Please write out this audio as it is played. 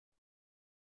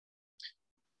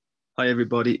Hi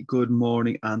everybody, good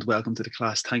morning and welcome to the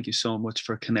class. Thank you so much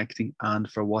for connecting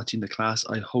and for watching the class.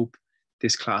 I hope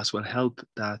this class will help,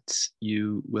 that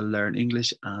you will learn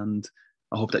English, and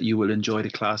I hope that you will enjoy the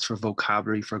class for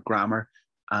vocabulary, for grammar,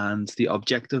 and the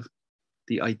objective.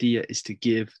 The idea is to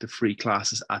give the free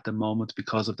classes at the moment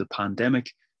because of the pandemic.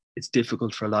 It's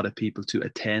difficult for a lot of people to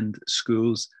attend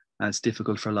schools, and it's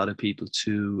difficult for a lot of people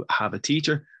to have a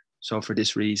teacher. So for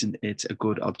this reason, it's a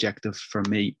good objective for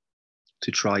me to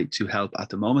try to help at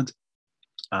the moment.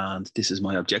 And this is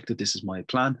my objective, this is my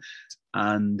plan.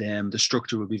 And the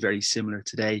structure will be very similar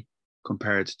today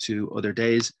compared to other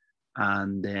days.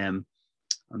 And I'm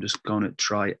just going to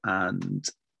try and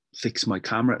fix my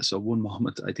camera. So one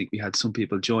moment, I think we had some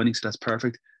people joining, so that's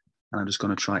perfect. And I'm just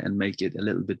going to try and make it a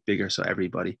little bit bigger so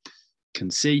everybody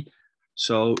can see.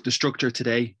 So the structure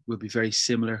today will be very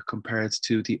similar compared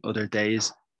to the other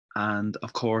days. And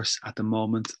of course, at the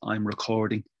moment, I'm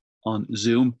recording on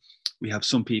Zoom. We have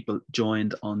some people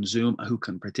joined on Zoom who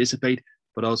can participate,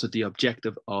 but also the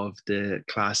objective of the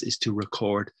class is to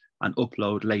record and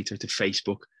upload later to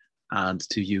Facebook and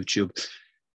to YouTube.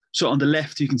 So on the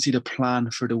left, you can see the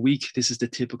plan for the week. This is the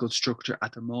typical structure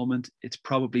at the moment. It's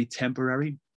probably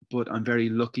temporary, but I'm very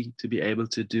lucky to be able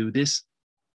to do this.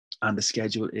 And the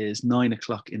schedule is 9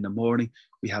 o'clock in the morning.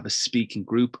 We have a speaking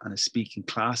group and a speaking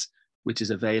class, which is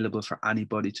available for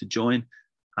anybody to join.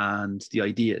 And the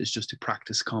idea is just to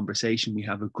practice conversation. We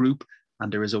have a group,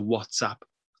 and there is a WhatsApp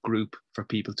group for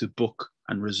people to book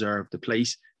and reserve the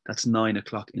place. That's 9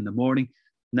 o'clock in the morning.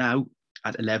 Now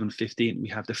at 11:15, we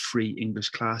have the free English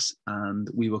class, and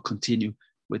we will continue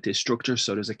with this structure.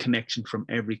 So there's a connection from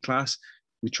every class.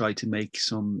 We try to make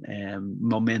some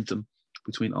momentum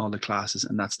between all the classes,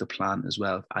 and that's the plan as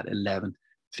well at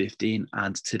 11:15.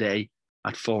 And today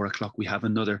at 4 o'clock, we have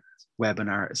another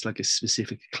webinar. It's like a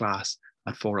specific class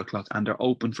at 4 o'clock, and they're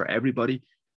open for everybody.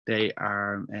 They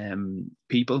are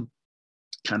people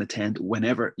can attend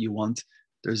whenever you want.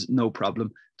 There's no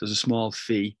problem. There's a small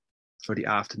fee for the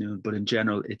afternoon, but in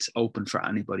general, it's open for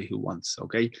anybody who wants.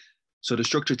 Okay. So the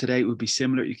structure today will be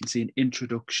similar. You can see an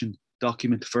introduction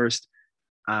document first,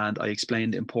 and I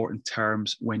explain the important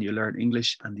terms when you learn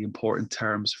English and the important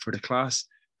terms for the class.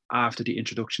 After the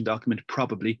introduction document,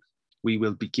 probably we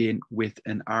will begin with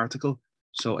an article.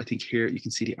 So I think here you can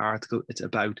see the article. It's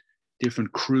about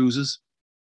different cruises.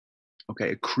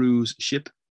 Okay, a cruise ship.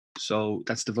 So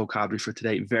that's the vocabulary for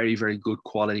today. Very, very good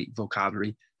quality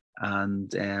vocabulary. And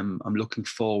I'm looking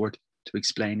forward to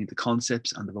explaining the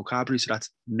concepts and the vocabulary. So that's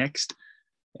next.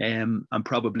 And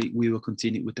probably we will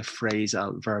continue with the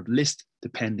phrasal verb list,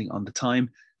 depending on the time,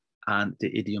 and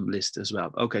the idiom list as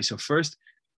well. Okay, so first,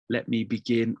 let me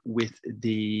begin with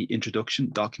the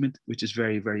introduction document, which is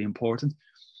very, very important.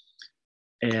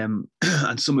 And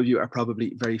some of you are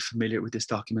probably very familiar with this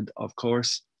document, of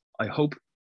course. I hope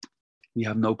we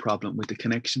have no problem with the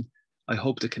connection. I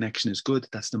hope the connection is good.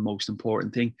 That's the most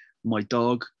important thing. My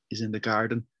dog is in the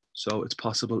garden, so it's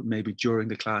possible maybe during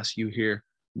the class you hear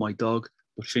my dog,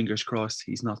 but fingers crossed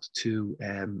he's not too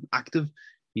active.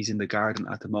 He's in the garden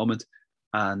at the moment,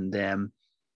 and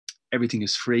everything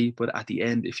is free. But at the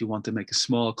end, if you want to make a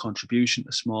small contribution,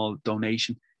 a small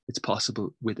donation, it's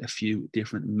possible with a few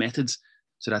different methods.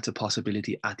 So that's a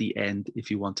possibility at the end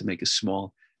if you want to make a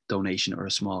small donation or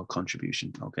a small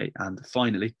contribution. Okay. And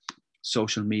finally,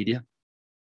 social media.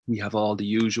 We have all the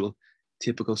usual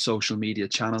typical social media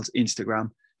channels: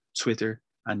 Instagram, Twitter,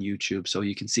 and YouTube. So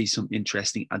you can see some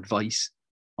interesting advice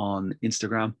on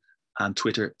Instagram, and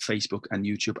Twitter, Facebook, and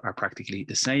YouTube are practically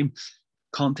the same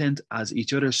content as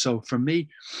each other. So for me,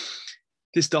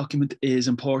 this document is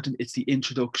important. It's the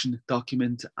introduction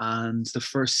document, and the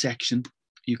first section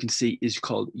you can see is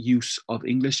called Use of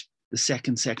English. The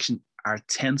second section are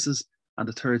tenses, and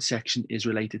the third section is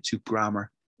related to grammar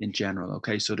in general.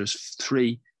 Okay, so there's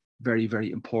three very,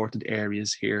 very important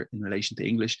areas here in relation to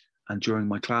English and during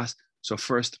my class. So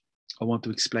first, I want to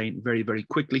explain very, very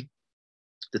quickly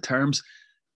the terms.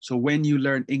 So when you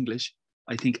learn English,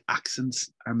 I think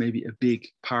accents are maybe a big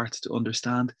part to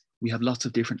understand. We have lots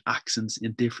of different accents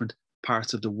in different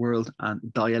parts of the world and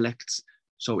dialects.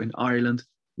 So in Ireland,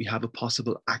 we have a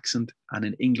possible accent, and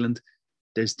in England,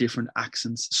 there's different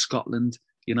accents. Scotland,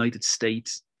 United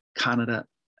States, Canada,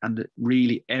 and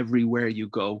really everywhere you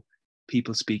go,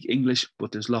 people speak English,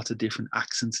 but there's lots of different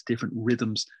accents, different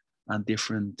rhythms, and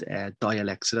different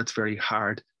dialects. So that's very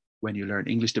hard when you learn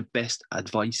English. The best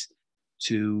advice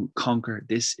to conquer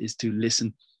this is to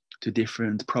listen to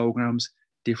different programs,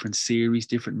 different series,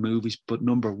 different movies. But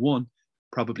number one,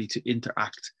 probably to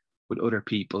interact with other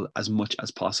people as much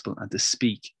as possible, and to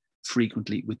speak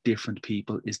frequently with different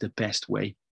people is the best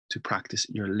way to practice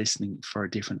your listening for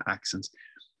different accents.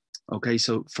 Okay,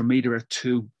 so for me, there are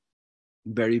two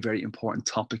very, very important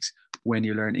topics when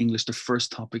you learn English. The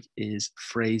first topic is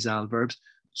phrasal verbs.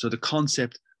 So the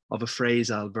concept of a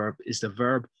phrasal verb is the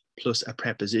verb plus a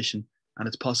preposition, and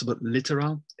it's possible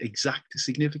literal, exact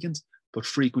significance, but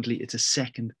frequently it's a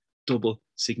second double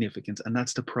significance. And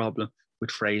that's the problem with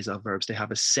phrasal verbs. They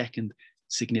have a second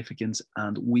significance,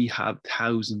 and we have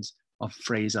thousands of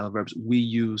phrasal verbs. We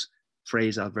use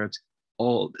phrasal verbs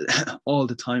all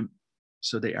the time.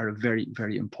 So they are a very,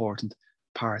 very important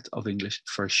part of English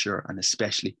for sure. And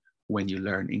especially when you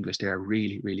learn English, they are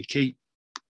really, really key.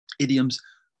 Idioms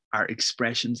are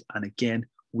expressions. And again,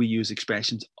 we use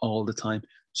expressions all the time.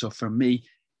 So for me,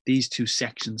 these two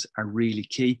sections are really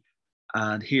key.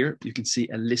 And here you can see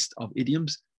a list of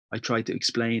idioms. I try to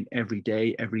explain every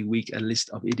day, every week, a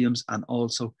list of idioms and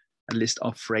also a list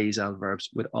of phrasal verbs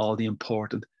with all the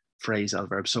important phrasal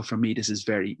verbs. So for me, this is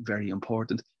very, very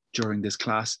important during this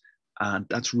class. And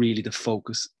that's really the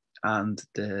focus and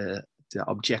the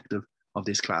objective of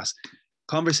this class.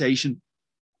 Conversation,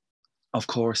 of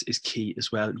course, is key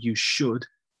as well. You should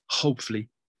hopefully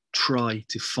try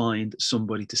to find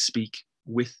somebody to speak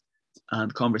with.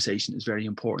 And conversation is very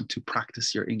important to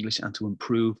practice your English and to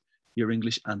improve your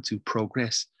English and to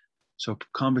progress. So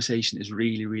conversation is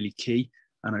really, really key.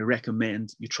 And I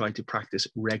recommend you try to practice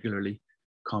regularly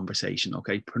conversation,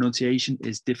 okay? Pronunciation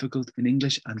is difficult in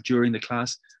English, and during the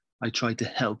class, I try to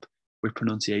help with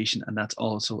pronunciation, and that's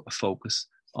also a focus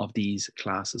of these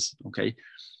classes, okay?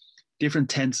 Different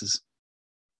tenses.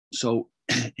 So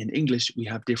in English, we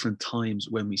have different times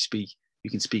when we speak.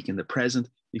 You can speak in the present,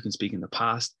 you can speak in the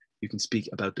past, you can speak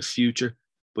about the future,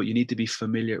 but you need to be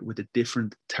familiar with the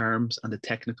different terms and the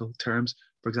technical terms.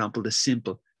 For example, the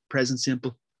simple, present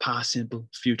simple, past simple,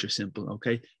 future simple,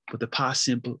 okay? But the past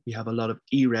simple, we have a lot of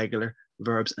irregular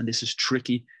verbs, and this is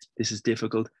tricky, this is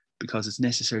difficult, because it's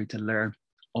necessary to learn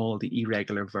all the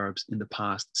irregular verbs in the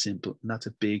past simple, and that's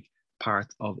a big part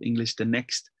of English. The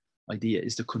next idea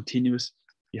is the continuous.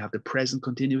 You have the present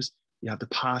continuous, you have the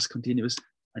past continuous,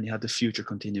 and you have the future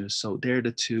continuous. So they're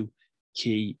the two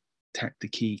key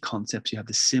concepts. You have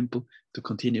the simple, the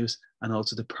continuous, and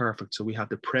also the perfect. So we have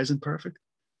the present perfect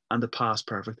and the past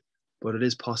perfect, but it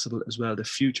is possible as well the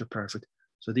future perfect.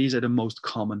 So these are the most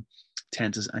common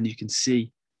tenses, and you can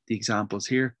see the examples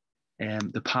here.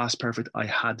 The past perfect, I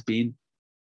had been.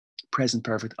 Present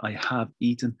perfect, I have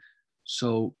eaten.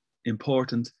 So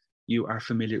important, you are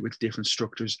familiar with different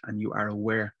structures and you are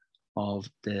aware of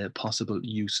the possible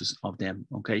uses of them,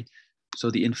 okay?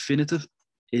 So the infinitive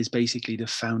is basically the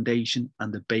foundation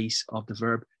and the base of the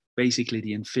verb. Basically,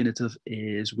 the infinitive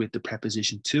is with the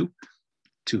preposition to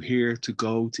hear, to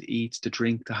go, to eat, to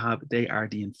drink, to have. They are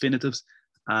the infinitives.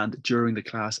 And during the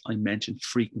class, I mentioned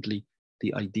frequently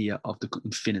the idea of the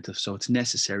infinitive. So it's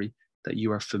necessary that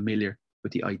you are familiar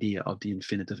with the idea of the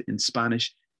infinitive. In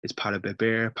Spanish, it's para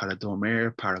beber, para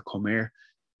dormir, para comer.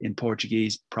 In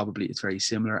Portuguese, probably it's very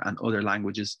similar. And other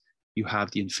languages, you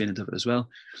have the infinitive as well.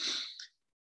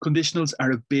 Conditionals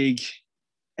are a big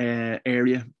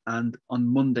area. And on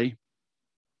Monday,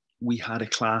 we had a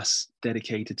class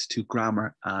dedicated to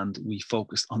grammar, and we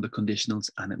focused on the conditionals,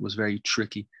 and it was very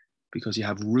tricky because you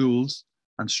have rules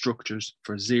and structures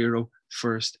for 0,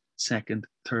 first, second,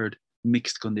 third,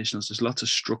 mixed conditionals. There's lots of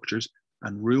structures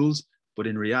and rules, but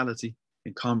in reality,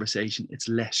 in conversation, it's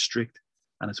less strict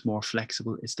and it's more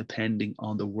flexible. It's depending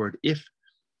on the word if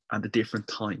and the different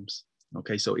times.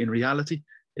 Okay, so in reality,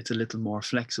 it's a little more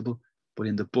flexible, but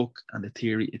in the book and the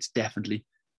theory, it's definitely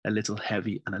a little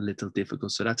heavy and a little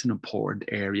difficult. So that's an important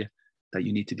area that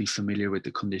you need to be familiar with,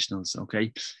 the conditionals,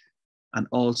 okay? And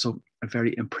also a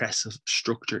very impressive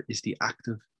structure is the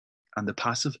active and the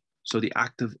passive. So the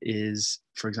active is,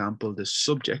 for example, the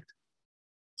subject,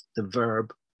 the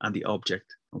verb, and the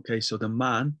object, okay? So the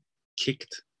man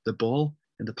kicked the ball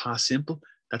in the past simple.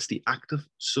 That's the active,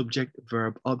 subject,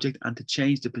 verb, object. And to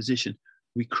change the position,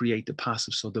 we create the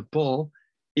passive. So the ball,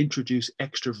 introduce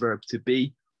extra verb to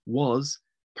be, was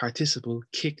participle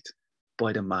kicked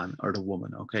by the man or the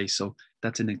woman, okay? So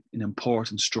that's an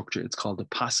important structure. It's called the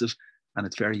passive, and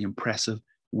it's very impressive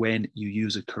when you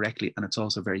use it correctly. And it's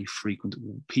also very frequent.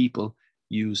 People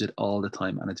use it all the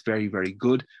time, and it's very, very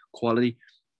good quality,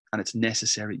 and it's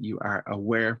necessary you are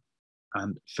aware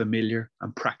and familiar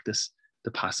and practice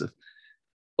the passive.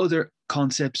 Other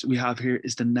concepts we have here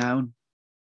is the noun,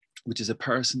 which is a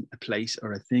person, a place,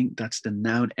 or a thing. That's the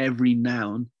noun. Every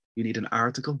noun, you need an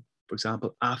article. For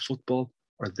example, a football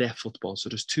or the football. So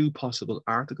there's two possible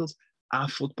articles, a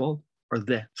football or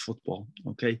the football,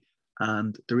 okay?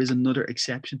 And there is another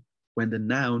exception when the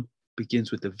noun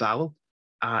begins with the vowel,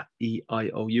 A, E, I,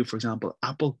 O, U. For example,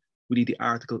 apple we need the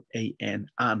article an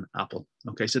apple.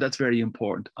 Okay, so that's very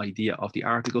important idea of the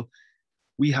article.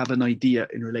 We have an idea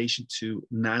in relation to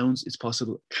nouns. It's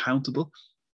possible countable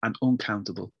and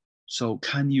uncountable. So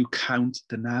can you count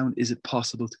the noun? Is it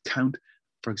possible to count,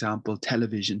 for example,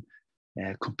 television,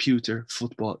 computer,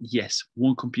 football? Yes.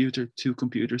 One computer, two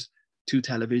computers, two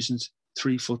televisions,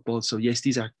 three footballs. So yes,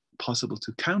 these are possible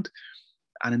to count.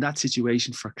 And in that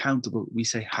situation, for countable, we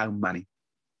say how many.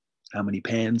 How many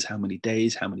pens, how many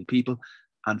days, how many people.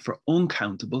 And for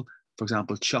uncountable, for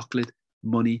example, chocolate,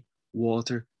 money,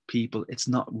 water, people, it's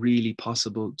not really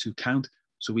possible to count.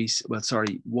 So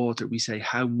water, we say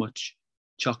how much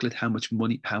chocolate, how much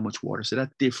money, how much water. So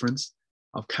that difference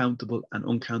of countable and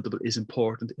uncountable is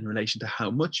important in relation to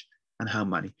how much and how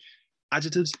many.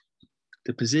 Adjectives,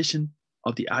 the position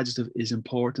of the adjective is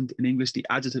important. In English, the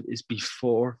adjective is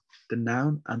before the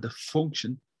noun and the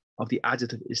function of the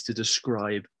adjective is to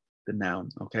describe the noun.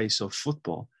 Okay, so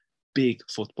football, big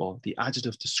football. The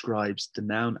adjective describes the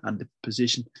noun and the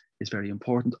position is very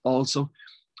important. Also,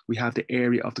 we have the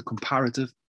area of the comparative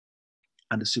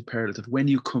and the superlative. When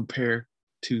you compare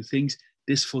two things,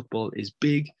 this football is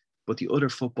big, but the other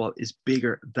football is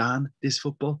bigger than this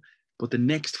football, but the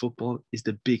next football is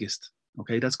the biggest.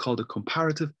 Okay, that's called a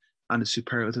comparative and a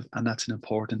superlative, and that's an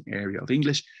important area of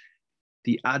English.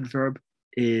 The adverb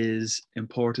is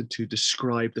important to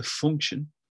describe the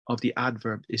function of the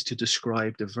adverb is to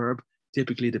describe the verb.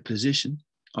 Typically, the position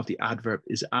of the adverb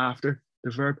is after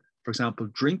the verb. For example,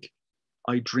 drink,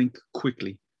 I drink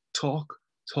quickly. Talk,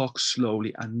 talk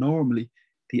slowly. And normally,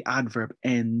 the adverb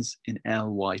ends in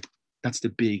ly. That's the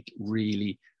big,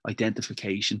 really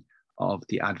identification of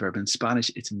the adverb. In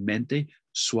Spanish, it's mente,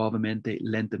 suavemente,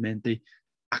 lentamente,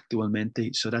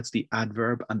 actualmente. So that's the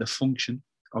adverb, and the function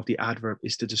of the adverb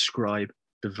is to describe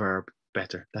the verb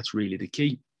better. That's really the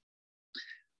key.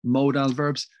 Modal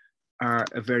verbs are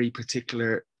a very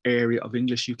particular area of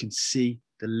English. You can see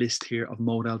the list here of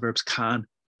modal verbs: can,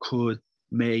 could,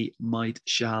 may, might,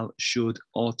 shall, should,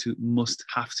 ought to, must,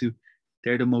 have to.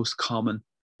 They're the most common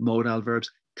modal verbs.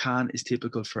 Can is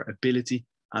typical for ability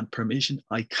and permission.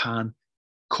 I can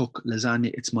cook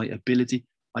lasagna, it's my ability.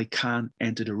 I can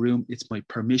enter the room, it's my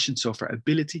permission. So for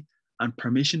ability and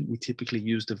permission, we typically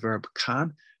use the verb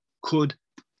can. Could,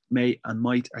 may, and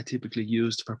might are typically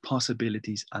used for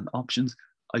possibilities and options.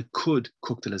 I could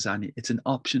cook the lasagna. It's an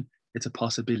option, it's a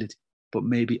possibility, but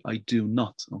maybe I do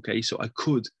not. Okay, so I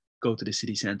could go to the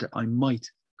city centre. I might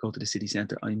go to the city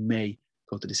centre. I may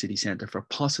go to the city centre for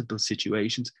possible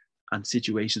situations and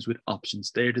situations with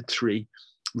options. They're the three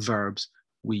verbs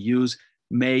we use.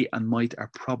 May and might are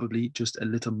probably just a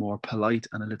little more polite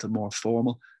and a little more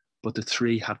formal, but the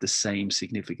three have the same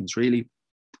significance, really.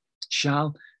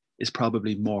 Shall is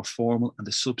probably more formal, and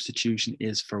the substitution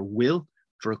is for will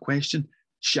for a question.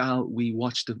 Shall we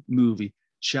watch the movie?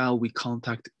 Shall we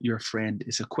contact your friend?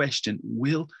 It's a question.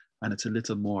 Will, and it's a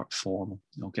little more formal.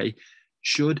 Okay.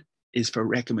 Should is for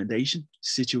recommendation.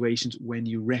 Situations when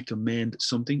you recommend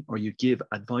something or you give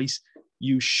advice.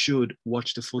 You should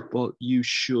watch the football. You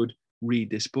should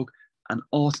read this book. And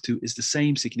ought to is the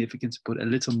same significance, but a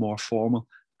little more formal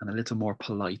and a little more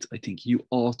polite. I think you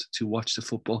ought to watch the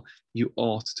football. You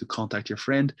ought to contact your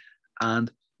friend.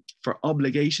 And for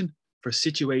obligation, for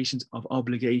situations of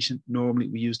obligation, normally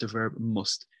we use the verb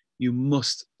must. You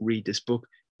must read this book.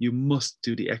 You must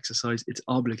do the exercise. It's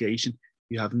obligation.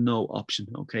 You have no option,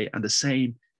 okay? And the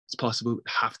same is possible with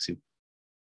have to.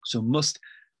 So must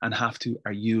and have to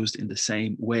are used in the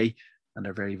same way, and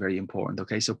they're very, very important,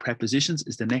 okay? So prepositions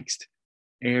is the next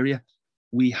area.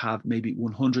 We have maybe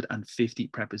 150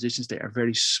 prepositions. They are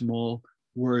very small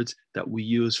words that we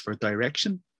use for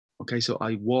direction, okay? So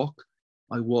I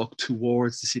walk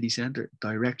towards the city centre,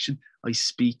 direction. I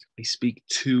speak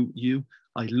to you.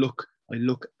 I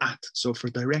look at. So for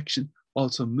direction,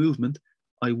 also movement,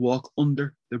 I walk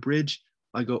under the bridge.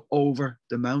 I go over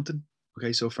the mountain.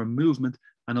 Okay, so for movement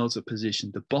and also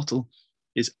position. The bottle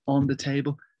is on the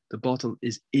table. The bottle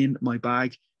is in my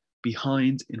bag,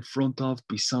 behind, in front of,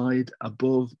 beside,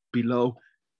 above, below.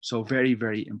 So very,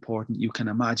 very important. You can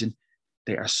imagine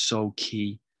they are so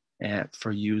key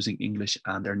for using English,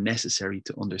 and they're necessary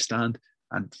to understand.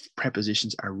 And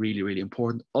prepositions are really, really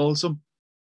important. Also,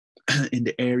 in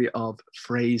the area of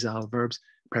phrasal verbs,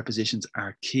 prepositions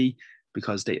are key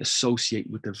because they associate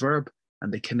with the verb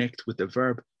and they connect with the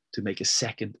verb to make a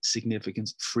second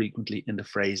significance frequently in the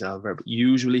phrasal verb.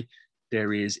 Usually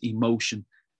there is emotion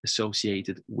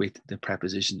associated with the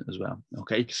preposition as well,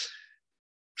 okay?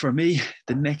 For me,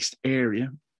 the next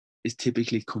area is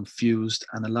typically confused,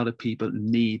 and a lot of people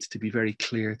need to be very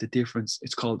clear the difference.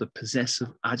 It's called the possessive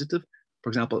adjective. For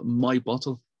example, my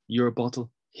bottle, your bottle,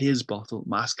 his bottle,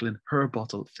 masculine, her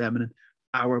bottle, feminine,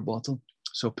 our bottle.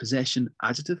 So possession,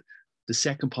 adjective. The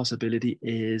second possibility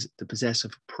is the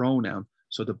possessive pronoun.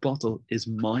 So the bottle is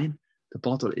mine, the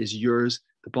bottle is yours,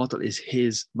 the bottle is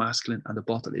his, masculine, and the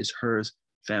bottle is hers,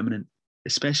 feminine.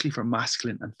 Especially for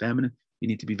masculine and feminine, you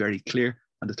need to be very clear.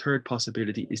 And the third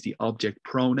possibility is the object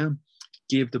pronoun.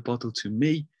 Give the bottle to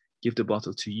me, give the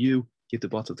bottle to you, give the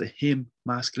bottle to him,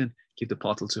 masculine, give the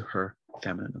bottle to her,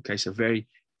 feminine. Okay, so very,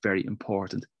 very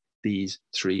important, these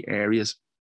three areas.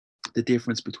 The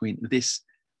difference between this,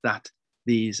 that,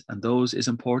 these, and those is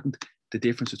important. The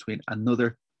difference between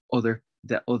another, other,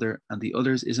 the other, and the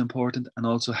others is important. And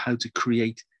also how to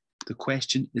create the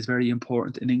question is very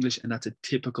important in English. And that's a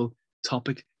typical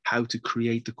topic, how to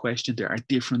create the question. There are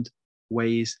different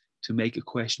ways to make a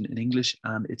question in English,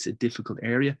 and it's a difficult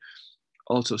area.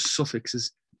 Also,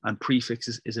 suffixes and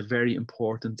prefixes is a very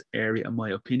important area, in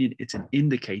my opinion. It's an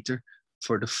indicator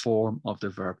for the form of the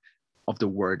verb, of the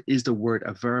word. Is the word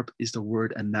a verb? Is the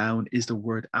word a noun? Is the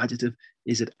word adjective?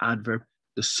 Is it adverb?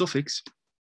 The suffix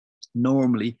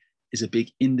normally is a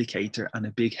big indicator and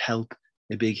a big help,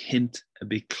 a big hint, a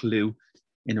big clue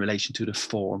in relation to the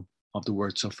form of the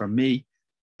word. So for me,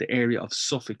 the area of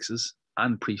suffixes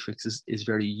and prefixes is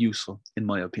very useful, in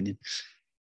my opinion.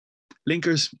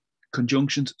 Linkers,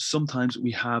 conjunctions. Sometimes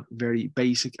we have very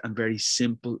basic and very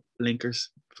simple linkers.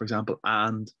 For example,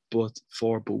 and, but,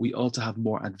 for, but we also have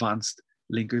more advanced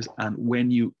linkers. And when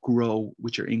you grow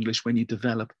with your English, when you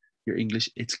develop your English,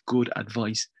 it's good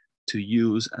advice to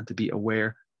use and to be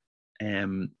aware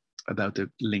about the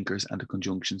linkers and the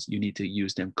conjunctions. You need to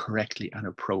use them correctly and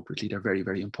appropriately. They're very,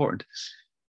 very important.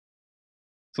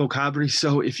 Vocabulary.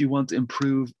 So if you want to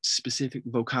improve specific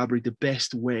vocabulary, the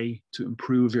best way to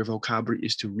improve your vocabulary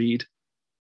is to read.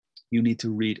 You need to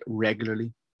read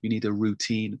regularly. You need a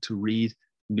routine to read.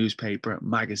 Newspaper,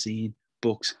 magazine,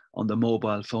 books. On the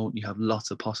mobile phone, you have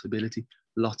lots of possibility,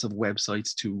 lots of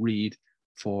websites to read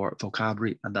for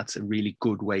vocabulary, and that's a really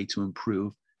good way to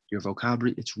improve your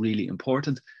vocabulary. It's really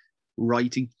important.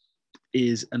 Writing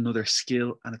is another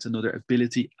skill and it's another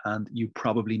ability, and you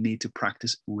probably need to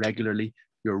practice regularly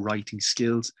your writing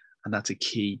skills, and that's a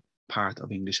key part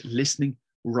of English. Listening,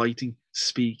 writing,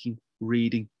 speaking,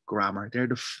 reading, grammar. They're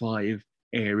the 5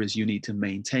 areas you need to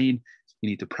maintain. You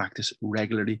need to practice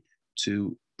regularly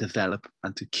to develop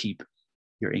and to keep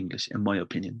your English, in my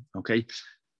opinion. Okay.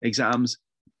 Exams.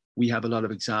 We have a lot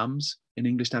of exams in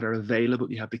English that are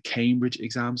available. You have the Cambridge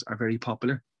exams are very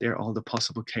popular. They're all the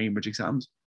possible Cambridge exams.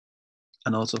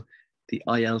 And also the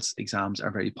IELTS exams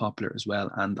are very popular as well.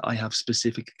 And I have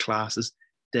specific classes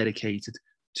dedicated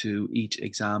to each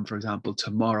exam. For example,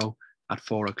 tomorrow at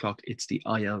 4 o'clock, it's the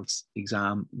IELTS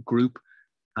exam group.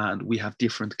 And we have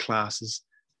different classes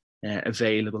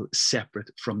available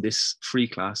separate from this free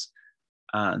class.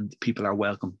 And people are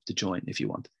welcome to join if you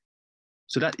want.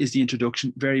 So that is the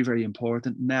introduction. Very, very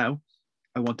important. Now,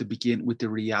 I want to begin with the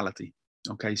reality.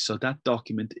 Okay, so that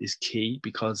document is key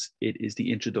because it is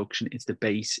the introduction, it's the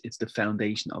base, it's the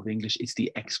foundation of English, it's the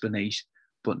explanation.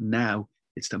 But now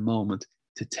it's the moment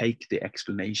to take the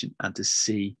explanation and to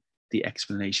see the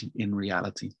explanation in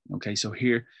reality. Okay, so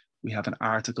here we have an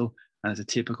article, and it's a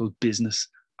typical business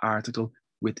article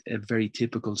with a very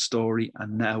typical story.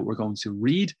 And now we're going to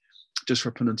read just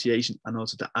for pronunciation and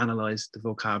also to analyze the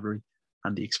vocabulary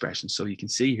and the expressions. So you can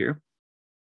see here,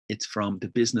 it's from the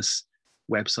business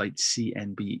website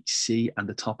CNBC, and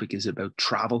the topic is about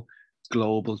travel,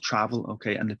 global travel.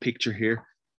 Okay, and the picture here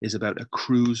is about a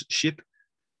cruise ship.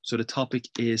 So the topic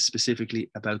is specifically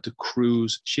about the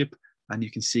cruise ship, and you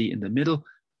can see in the middle,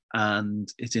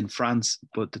 and it's in France,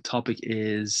 but the topic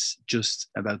is just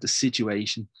about the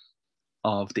situation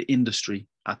of the industry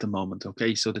at the moment.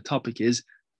 Okay, so the topic is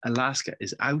Alaska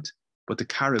is out, but the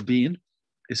Caribbean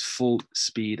is full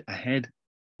speed ahead.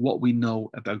 What we know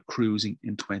about cruising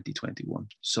in 2021.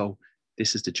 So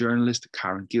this is the journalist,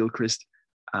 Karen Gilchrist,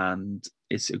 and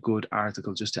it's a good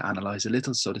article just to analyze a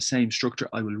little. So the same structure,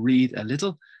 I will read a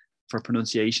little for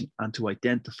pronunciation and to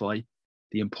identify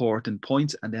the important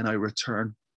points, and then I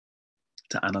return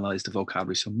to analyze the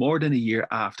vocabulary. So more than a year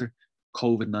after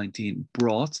COVID-19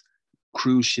 brought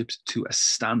cruise ships to a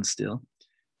standstill,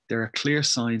 there are clear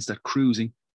signs that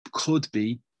cruising could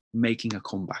be making a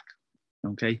comeback.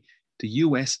 Okay, the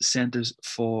US Centers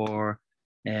for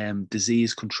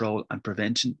Disease Control and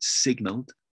Prevention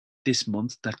signaled this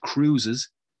month that cruises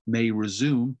may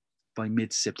resume by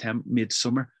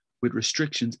midsummer, with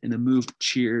restrictions in a move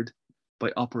cheered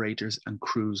by operators and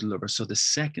cruise lovers. So the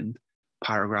second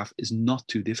paragraph is not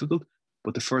too difficult,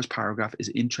 but the first paragraph is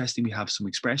interesting. We have some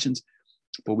expressions,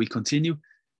 but we continue.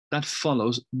 That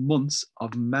follows months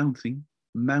of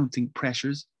mounting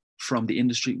pressures from the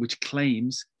industry which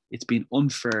claims it's been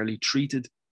unfairly treated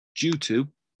due to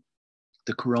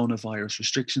the coronavirus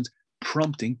restrictions,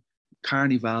 prompting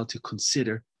Carnival to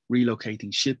consider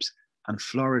relocating ships and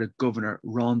Florida Governor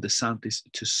Ron DeSantis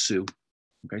to sue.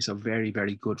 Okay, so very,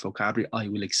 very good vocabulary. I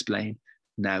will explain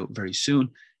now very soon.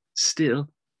 Still,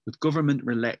 with government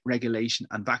regulation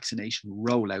and vaccination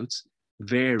rollouts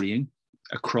varying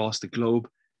across the globe,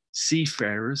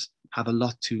 seafarers have a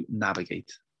lot to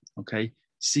navigate. Okay,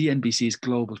 CNBC's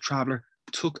Global Traveler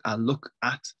took a look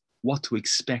at what to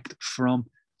expect from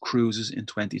cruises in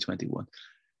 2021.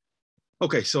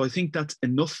 Okay, so I think that's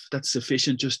enough. That's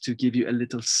sufficient just to give you a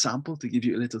little sample, to give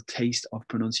you a little taste of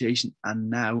pronunciation. And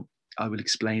now I will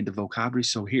explain the vocabulary.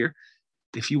 So here,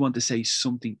 if you want to say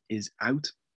something is out,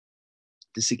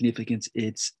 the significance,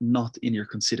 it's not in your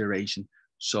consideration.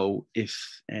 So if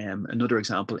another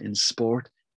example in sport,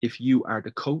 if you are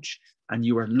the coach and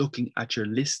you are looking at your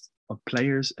list of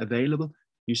players available,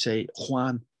 you say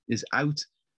Juan is out,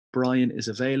 Brian is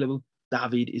available,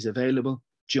 David is available,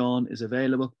 John is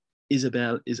available,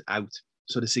 Isabel is out.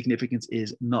 So the significance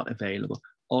is not available.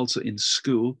 Also in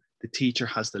school, the teacher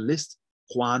has the list.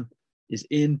 Juan is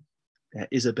in,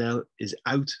 Isabel is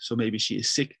out. So maybe she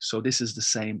is sick. So this is the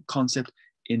same concept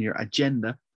in your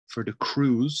agenda for the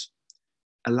cruise.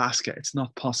 Alaska, it's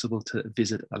not possible to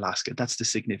visit Alaska. That's the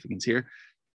significance here.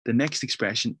 The next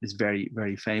expression is very,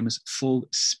 very famous, full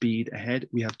speed ahead.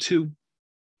 We have two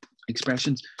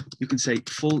expressions. You can say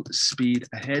full speed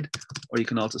ahead, or you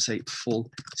can also say full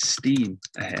steam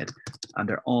ahead. And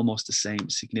they're almost the same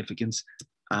significance,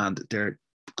 and they're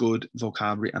good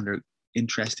vocabulary and they're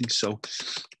interesting. So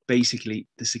basically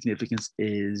the significance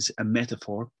is a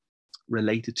metaphor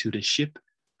related to the ship.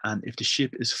 And if the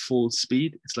ship is full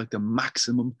speed, it's like the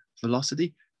maximum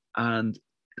velocity, and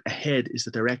ahead is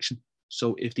the direction.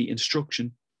 So if the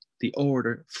instruction, the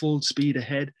order, full speed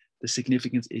ahead, the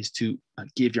significance is to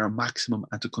give your maximum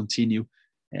and to continue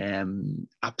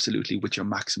absolutely with your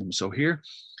maximum. So here,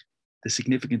 the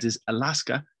significance is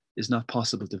Alaska is not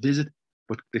possible to visit,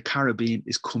 but the Caribbean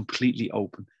is completely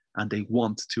open and they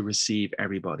want to receive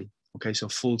everybody. Okay, so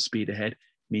full speed ahead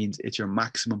means it's your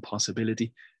maximum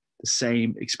possibility. The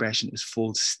same expression is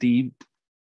full steam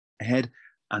ahead,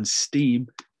 and steam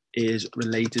is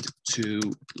related to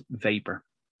vapor.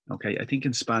 Okay, I think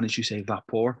in Spanish you say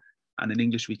vapor, and in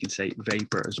English we can say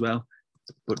vapor as well,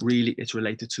 but really it's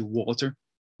related to water.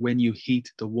 When you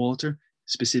heat the water,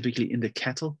 specifically in the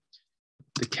kettle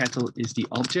is the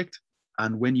object,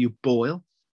 and when you boil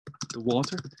the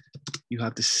water, you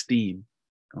have the steam.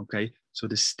 Okay, so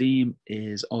the steam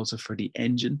is also for the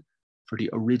engine. For the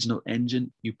original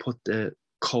engine, you put the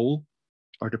coal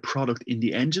or the product in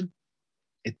the engine,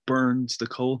 it burns the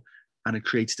coal and it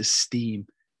creates the steam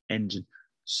engine.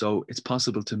 So it's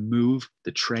possible to move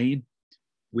the train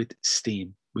with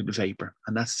steam, with vapor,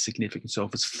 and that's significant. So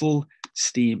if it's full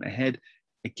steam ahead,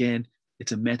 again,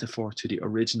 it's a metaphor to the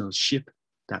original ship,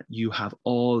 that you have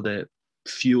all the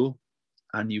fuel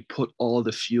and you put all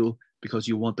the fuel because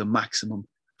you want the maximum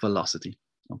velocity.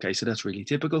 Okay, so that's really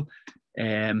typical.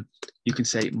 You can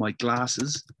say my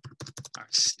glasses are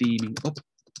steaming up.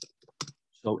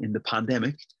 So in the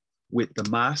pandemic, with the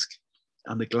mask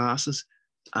and the glasses,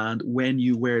 and when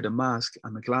you wear the mask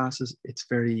and the glasses, it's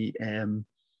very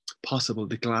possible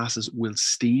the glasses will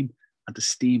steam, and the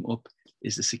steam up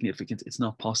is the significance. It's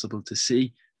not possible to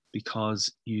see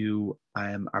because you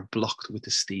are blocked with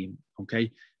the steam.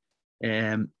 Okay,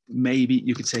 maybe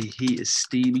you could say he is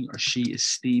steaming or she is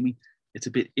steaming. It's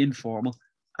a bit informal,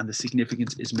 and the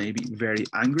significance is maybe very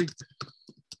angry.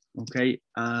 Okay,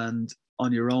 and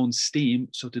on your own steam,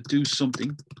 so to do something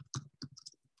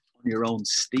on your own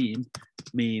steam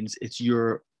means it's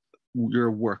your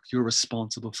work. You're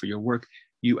responsible for your work.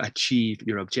 You achieve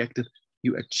your objective.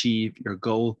 You achieve your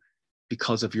goal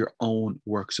because of your own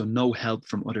work. So no help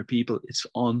from other people. It's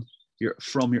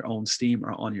from your own steam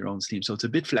or on your own steam. So it's a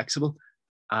bit flexible.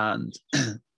 And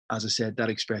as I said, that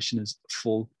expression is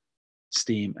full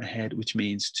steam ahead, which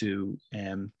means to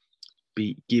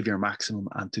give your maximum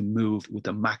and to move with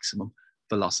the maximum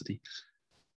velocity.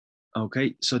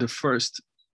 Okay, so the first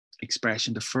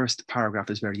expression, the first paragraph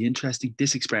is very interesting.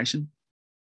 This expression,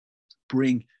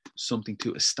 bring something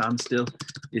to a standstill,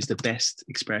 is the best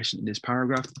expression in this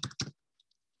paragraph.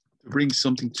 To bring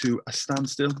something to a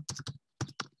standstill.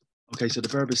 Okay, so the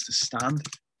verb is to stand,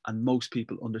 and most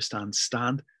people understand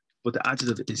stand, but the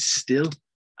adjective is still,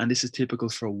 and this is typical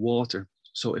for water.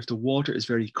 So if the water is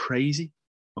very crazy,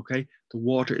 okay, the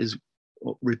water is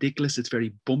ridiculous, it's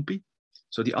very bumpy.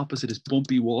 So the opposite is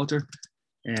bumpy water,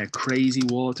 crazy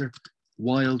water,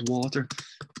 wild water.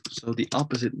 So the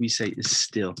opposite we say is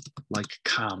still, like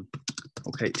calm.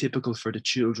 Okay, typical for the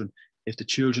children. If the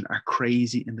children are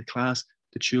crazy in the class,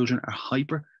 the children are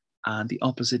hyper, and the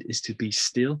opposite is to be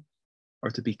still or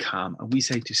to be calm. And we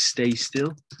say to stay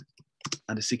still,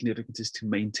 and the significance is to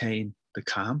maintain the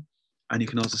calm. And you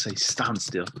can also say stand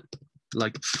still,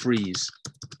 like freeze.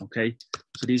 Okay,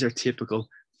 so these are typical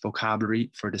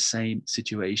vocabulary for the same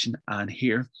situation. And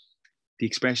here, the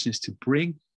expression is to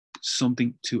bring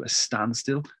something to a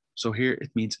standstill. So here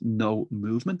it means no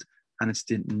movement, and it's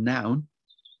the noun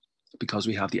because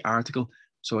we have the article.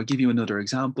 So I'll give you another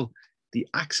example. The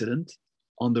accident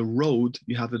on the road,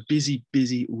 you have a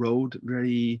busy road,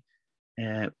 very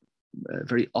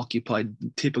occupied,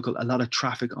 typical, a lot of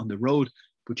traffic on the road,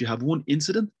 but you have one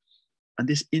incident, and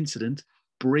this incident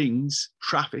brings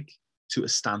traffic to a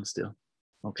standstill.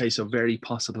 Okay, so very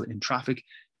possible in traffic,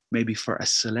 maybe for a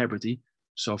celebrity.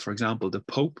 So for example, the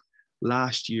Pope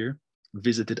last year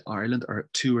visited Ireland, or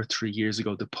 2 or 3 years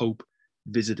ago, the Pope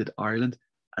visited Ireland,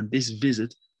 and this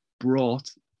visit brought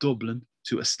Dublin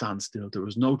to a standstill. There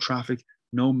was no traffic,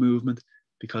 no movement,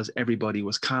 because everybody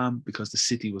was calm, because the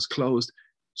city was closed.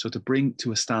 So to bring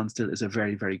to a standstill is a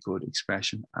very, very good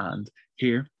expression. And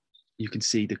here you can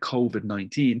see the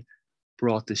COVID-19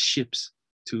 brought the ships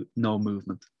to no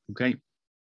movement, okay?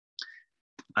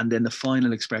 And then the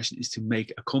final expression is to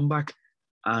make a comeback.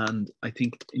 And I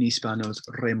think in Hispano it's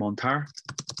remontar.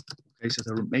 Okay,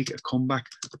 so to make a comeback,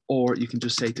 or you can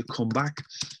just say to come back.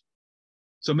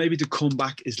 So maybe to come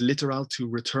back is literal, to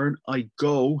return. I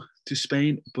go to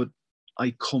Spain, but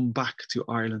I come back to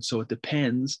Ireland. So it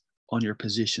depends on your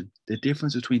position. The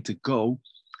difference between to go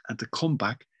and to come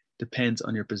back depends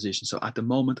on your position. So at the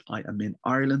moment, I am in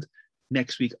Ireland.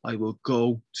 Next week, I will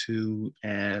go to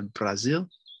Brazil.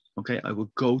 Okay, I will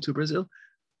go to Brazil.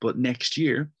 But next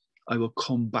year, I will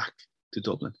come back to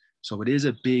Dublin. So it is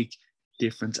a big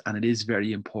difference, and it is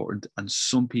very important. And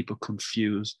some people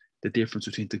confuse the difference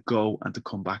between to go and to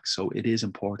come back. So it is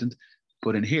important.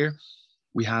 But in here,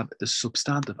 we have the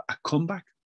substantive. A comeback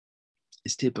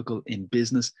is typical in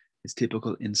business. It's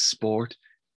typical in sport.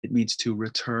 It means to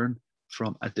return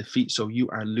from a defeat. So you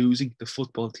are losing, the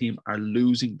football team are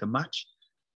losing the match,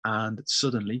 and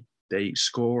suddenly they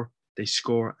score,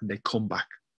 and they come back.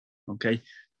 Okay.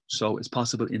 So it's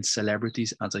possible in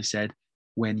celebrities, as I said,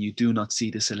 when you do not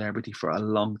see the celebrity for a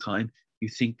long time, you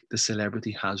think the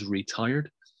celebrity has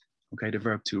retired. Okay, the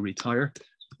verb to retire.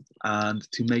 And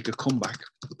to make a comeback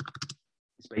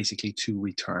is basically to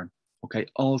return. Okay,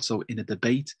 also in a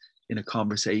debate, in a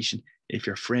conversation, if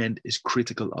your friend is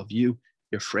critical of you,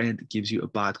 your friend gives you a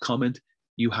bad comment,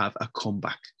 you have a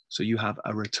comeback. So you have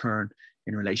a return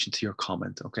in relation to your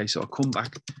comment. Okay, so a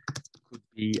comeback could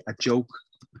be a joke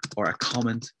or a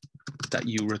comment that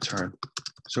you return.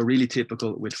 So really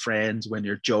typical with friends, when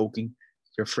you're joking,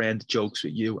 your friend jokes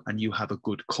with you and you have a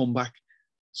good comeback.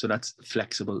 So that's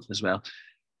flexible as well.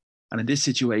 And in this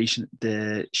situation,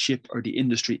 the ship or the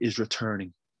industry is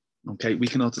returning. Okay, we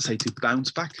can also say to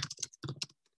bounce back.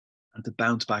 And to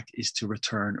bounce back is to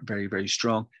return very, very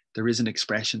strong. There is an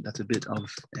expression that's a bit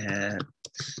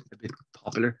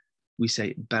popular. We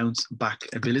say bounce back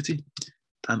ability.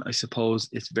 And I suppose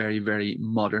it's very, very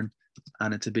modern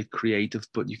and it's a bit creative,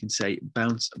 but you can say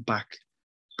bounce back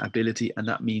ability. And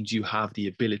that means you have the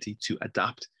ability to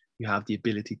adapt. You have the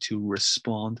ability to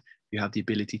respond. You have the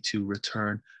ability to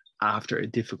return after a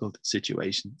difficult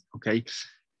situation. Okay.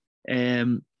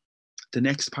 The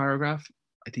next paragraph,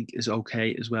 I think, is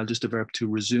okay as well. Just a verb to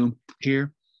resume.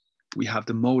 Here we have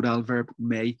the modal verb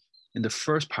may. In the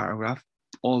first paragraph,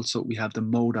 also we have the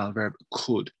modal verb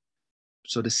could.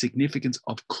 So the significance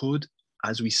of could,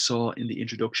 as we saw in the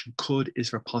introduction, could is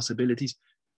for possibilities.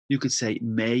 You could say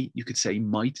may, you could say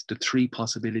might. The three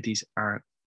possibilities are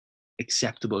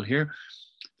acceptable here.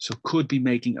 So could be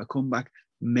making a comeback,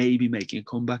 may be making a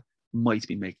comeback, might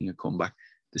be making a comeback.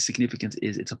 The significance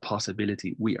is it's a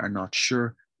possibility. We are not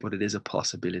sure, but it is a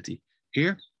possibility.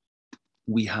 Here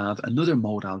we have another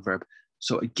modal verb.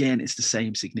 So again, it's the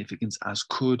same significance as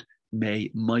could,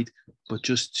 may, might, but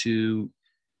just to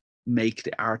make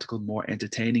the article more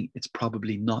entertaining, it's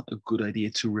probably not a good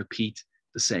idea to repeat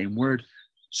the same word.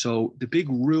 So the big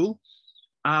rule,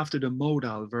 after the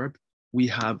modal verb, we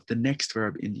have the next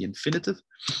verb in the infinitive.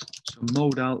 So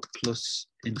modal plus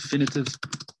infinitive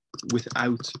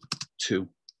without to.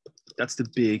 That's the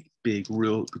big, big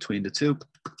rule between the two.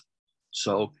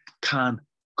 So can,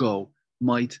 go,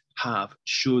 might, have,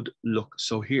 should, look.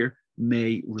 So here,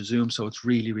 may, resume. So it's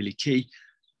really, really key.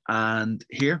 And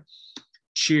here,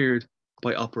 cheered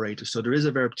by operators. So there is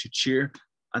a verb to cheer,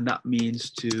 and that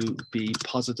means to be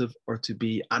positive or to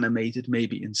be animated.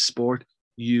 Maybe in sport,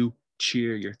 you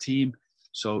cheer your team.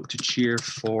 So to cheer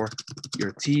for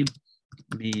your team.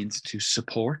 means to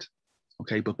support,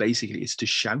 okay, but basically it's to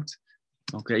shout,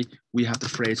 okay. We have the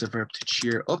phrasal verb to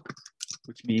cheer up,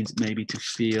 which means maybe to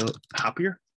feel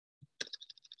happier,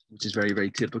 which is very,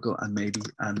 very typical, and maybe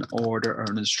an order or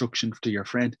an instruction to your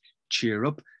friend, cheer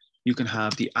up. You can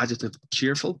have the adjective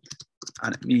cheerful,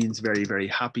 and it means very, very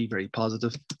happy, very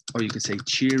positive, or you could say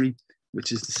cheery,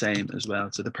 which is the same as well.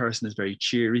 So the person is very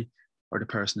cheery, or the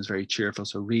person is very cheerful.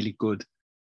 So really good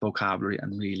vocabulary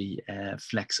and really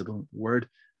flexible word.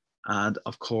 And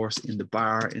of course, in the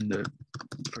bar,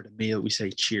 for the meal, we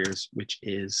say cheers, which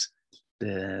is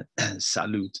the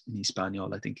salud in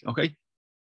Espanol, I think. Okay,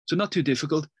 so not too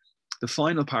difficult. The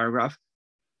final paragraph,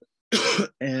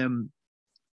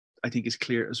 I think is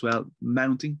clear as well.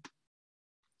 Mounting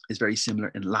is very similar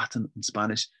in Latin and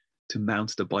Spanish to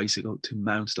mount the bicycle, to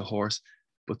mount the horse,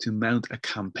 but to mount a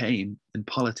campaign in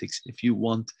politics, if you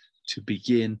want to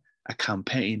begin a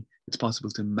campaign, it's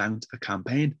possible to mount a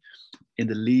campaign. In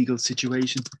the legal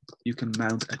situation, you can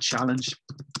mount a challenge.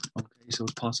 Okay, so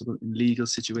it's possible in legal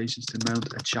situations to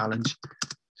mount a challenge,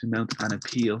 to mount an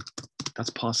appeal. That's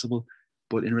possible.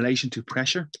 But in relation to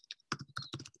pressure,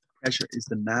 pressure is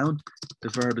the noun. The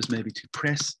verb is maybe to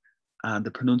press, and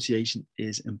the pronunciation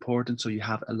is important. So you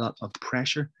have a lot of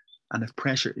pressure. And if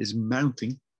pressure is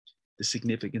mounting, the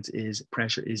significance is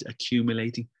pressure is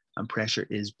accumulating and pressure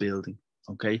is building.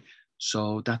 Okay,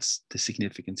 so that's the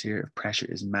significance here. If pressure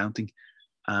is mounting,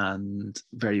 and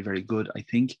very, very good, I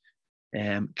think.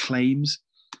 Claims,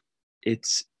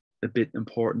 it's a bit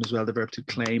important as well. The verb to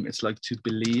claim, it's like to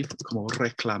believe, como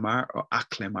reclamar or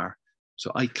aclamar.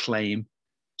 So I claim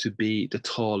to be the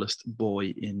tallest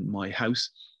boy in my house.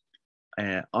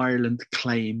 Ireland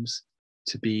claims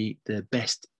to be the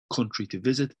best country to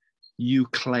visit. You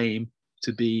claim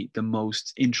to be the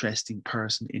most interesting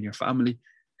person in your family.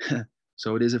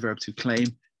 So it is a verb to claim.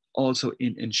 Also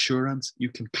in insurance, you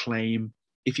can claim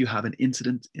if you have an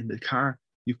incident in the car,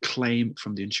 you claim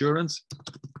from the insurance.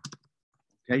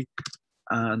 Okay,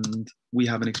 and we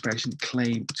have an expression,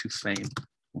 claim to fame.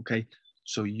 Okay,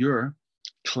 so your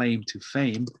claim to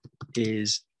fame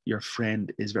is your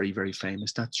friend is very, very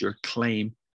famous. That's your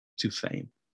claim to fame.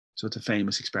 So it's a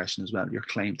famous expression as well, your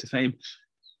claim to fame.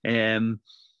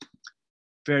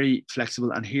 Very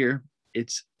flexible. And here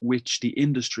it's which the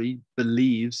industry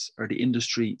believes or the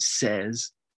industry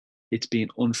says it's being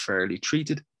unfairly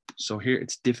treated. So here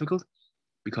it's difficult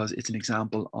because it's an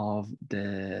example of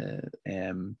the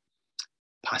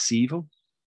passivo.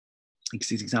 It's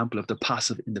the example of the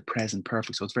passive in the present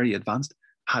perfect. So it's very advanced,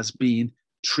 has been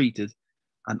treated,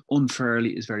 and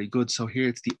unfairly is very good. So here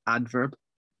it's the adverb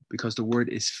because the word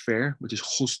is fair, which is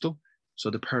justo. So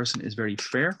the person is very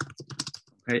fair,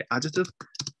 okay, adjective,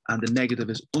 and the negative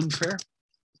is unfair,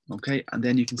 okay. And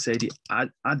then you can say the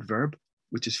adverb,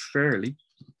 which is fairly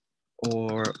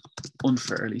or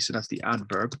unfairly. So that's the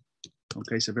adverb,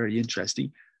 okay, so very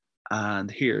interesting.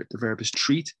 And here the verb is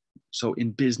treat. So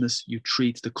in business, you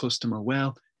treat the customer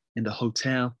well. In the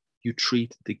hotel, you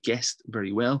treat the guest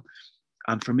very well.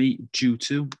 And for me, due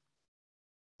to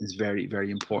is very,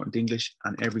 very important English.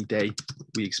 And every day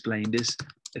we explain this.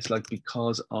 It's like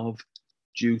because of,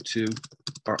 due to,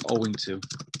 or owing to.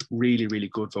 Really, really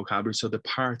good vocabulary. So the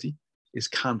party is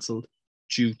cancelled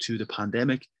due to the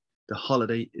pandemic. The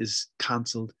holiday is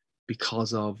cancelled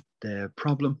because of the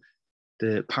problem.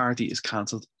 The party is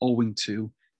cancelled owing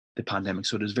to the pandemic.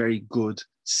 So there's very good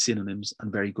synonyms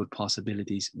and very good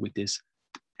possibilities with this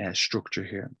structure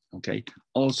here. Okay.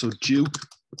 Also, due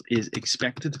is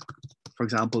expected. For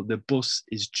example, the bus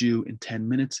is due in 10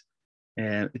 minutes.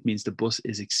 It means the bus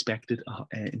is expected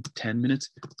in 10 minutes.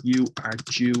 You are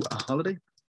due a holiday.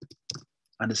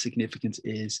 And the significance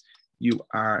is you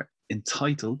are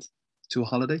entitled to a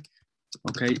holiday.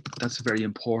 Okay, that's a very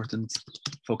important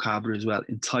vocabulary as well.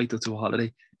 Entitled to a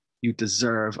holiday. You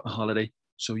deserve a holiday.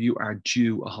 So you are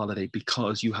due a holiday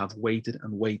because you have waited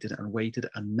and waited and waited,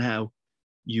 and now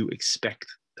you expect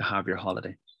to have your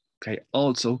holiday. Okay,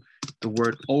 also the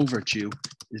word overdue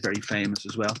is very famous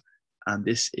as well. And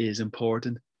this is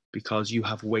important because you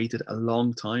have waited a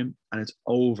long time and it's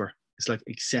over. It's like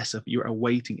excessive. You are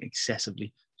waiting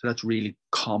excessively. So that's really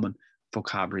common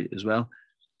vocabulary as well.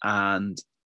 And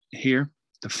here,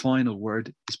 the final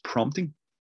word is prompting,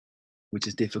 which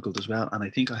is difficult as well. And I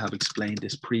think I have explained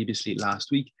this previously last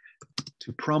week.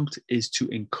 To prompt is to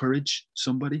encourage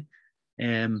somebody.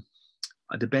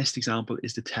 The best example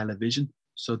is the television.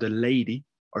 So the lady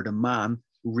or the man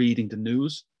reading the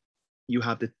news, you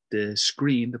have the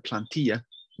screen, the plantilla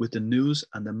with the news,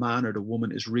 and the man or the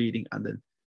woman is reading, and then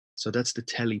so that's the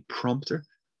teleprompter.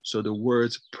 So the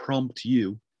words prompt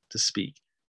you to speak.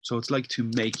 So it's like to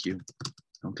make you,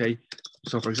 okay?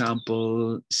 So for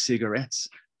example, cigarettes,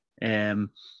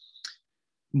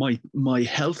 my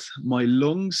health, my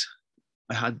lungs,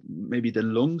 I had maybe the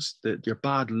lungs, your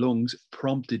bad lungs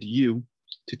prompted you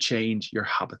to change your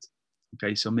habit.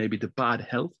 Okay, so maybe the bad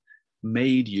health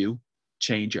made you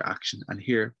change your action. And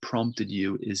here, prompted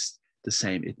you is the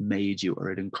same. It made you, or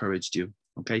it encouraged you.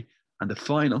 Okay, and the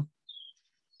final,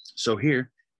 so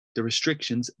here, the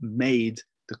restrictions made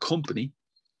the company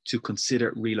to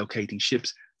consider relocating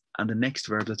ships. And the next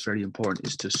verb that's very important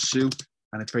is to sue.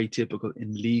 And it's very typical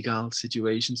in legal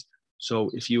situations. So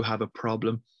if you have a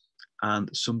problem and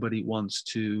somebody wants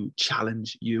to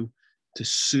challenge you, to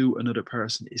sue another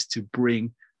person is to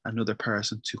bring another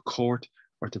person to court,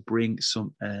 or to bring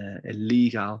a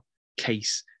legal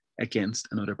case against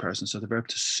another person. So the verb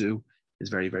to sue is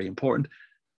very, very important.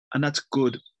 And that's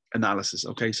good analysis.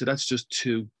 Okay, so that's just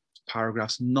 2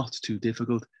 paragraphs, not too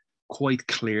difficult, quite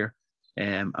clear,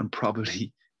 and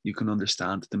probably you can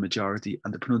understand the majority,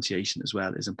 and the pronunciation as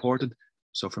well is important.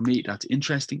 So for me, that's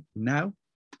interesting. Now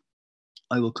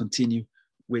I will continue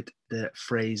with the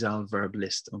phrasal verb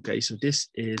list. Okay, so this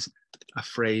is a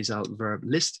phrasal verb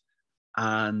list,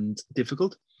 and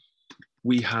difficult.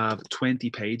 We have 20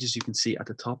 pages. You can see at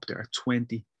the top there are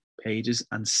 20 pages,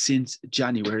 and since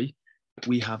January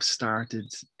we have started,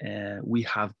 we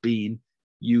have been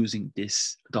using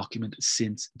this document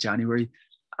since January,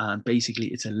 and basically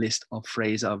it's a list of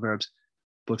phrasal verbs.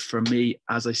 But for me,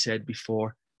 as I said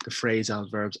before, the phrasal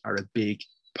verbs are a big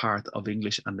part of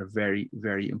English, and they're very,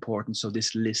 very important. So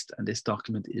this list and this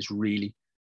document is really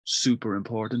super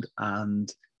important.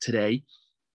 And today,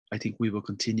 I think we will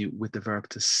continue with the verb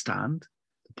to stand,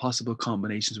 the possible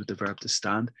combinations with the verb to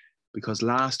stand, because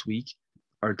last week,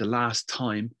 or the last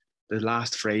time, the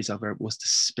last phrasal verb was to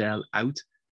spell out,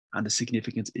 and the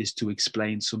significance is to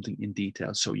explain something in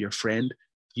detail. So your friend,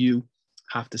 you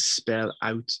have to spell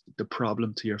out the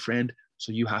problem to your friend.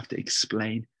 So you have to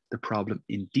explain the problem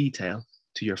in detail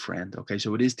to your friend. Okay,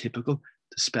 so it is typical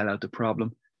to spell out the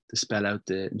problem, to spell out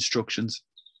the instructions.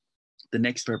 The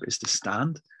next verb is to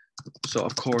stand. So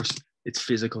of course, it's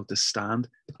physical to stand.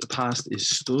 The past is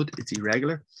stood, it's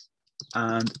irregular.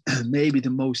 And maybe the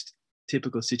most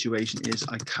typical situation is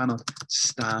I cannot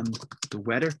stand the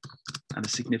weather. And the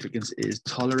significance is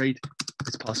tolerate,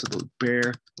 it's possible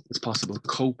bear, it's possible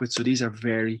cope with. So these are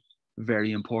very,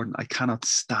 very important. I cannot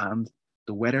stand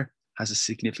the weather has a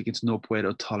significance, no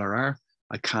puedo tolerar.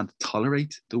 I can't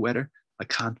tolerate the weather. I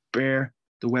can't bear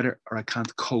the weather, or I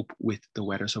can't cope with the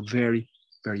weather. So very,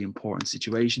 very important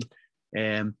situation.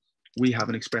 We have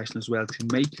an expression as well, to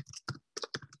make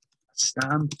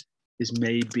stand is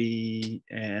maybe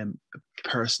a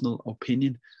personal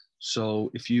opinion. So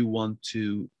if you want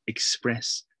to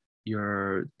express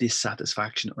your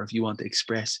dissatisfaction, or if you want to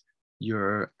express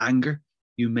your anger,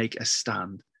 you make a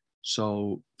stand.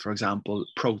 So for example,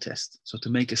 protest. So to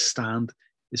make a stand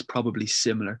is probably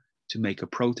similar to make a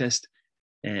protest.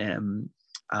 And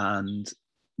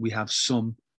we have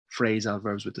some phrasal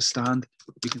verbs with the stand.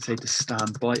 We can say to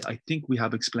stand by. I think we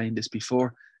have explained this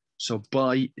before. So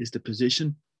by is the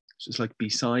position. So it's like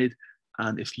beside.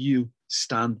 And if you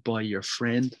stand by your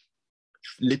friend,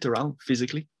 literal,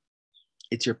 physically,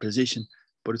 it's your position,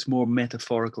 but it's more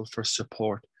metaphorical for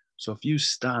support. So if you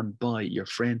stand by your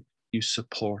friend, you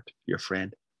support your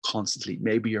friend constantly.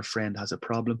 Maybe your friend has a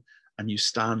problem and you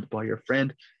stand by your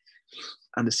friend,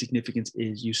 and the significance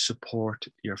is you support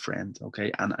your friend.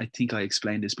 Okay, and I think I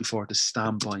explained this before. To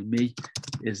stand by me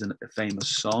is a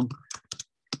famous song,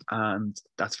 and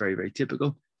that's very, very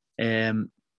typical.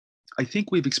 I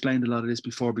think we've explained a lot of this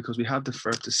before, because we have the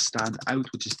verb to stand out,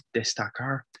 which is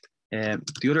destacar.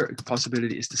 The other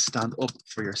possibility is to stand up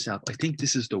for yourself. I think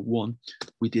this is the one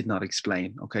we did not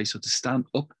explain. Okay, so to stand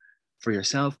up for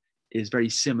yourself is very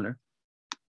similar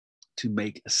to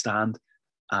make a stand,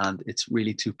 and it's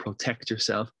really to protect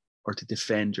yourself or to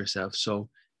defend yourself. So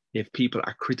if people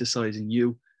are criticizing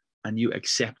you and you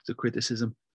accept the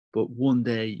criticism, but one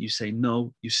day you say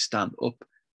no, you stand up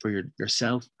for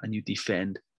yourself and you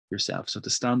defend yourself. So to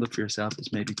stand up for yourself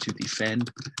is maybe to defend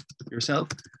yourself.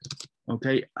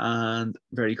 Okay, and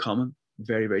very common,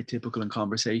 very, very typical in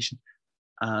conversation.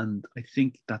 And I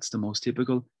think that's the most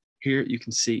typical. Here you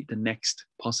can see the next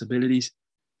possibilities.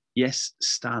 Yes,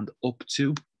 stand up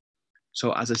to.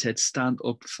 So as I said, stand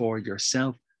up for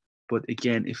yourself. But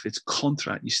again, if it's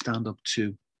contra, you stand up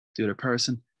to the other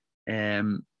person.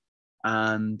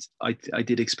 And I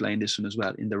did explain this one as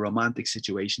well. In the romantic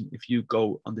situation, if you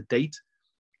go on the date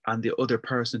and the other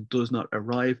person does not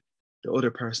arrive, the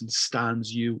other person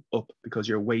stands you up because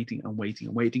you're waiting and waiting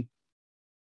and waiting.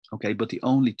 Okay, but the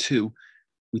only two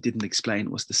we didn't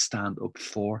explain was to stand up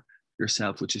for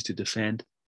yourself, which is to defend.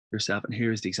 yourself. And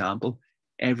here is the example.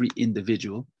 Every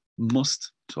individual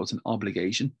must, so it's an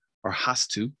obligation, or has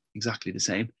to, exactly the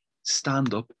same,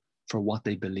 stand up for what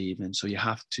they believe in. So you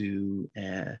have to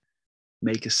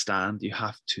make a stand. You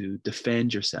have to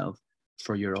defend yourself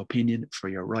for your opinion, for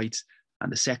your rights.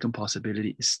 And the second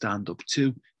possibility is stand up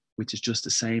to, which is just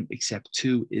the same, except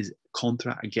to is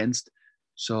contra, against.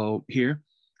 So here,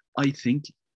 I think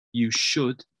you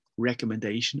should,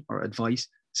 recommendation or advice,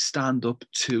 stand up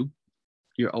to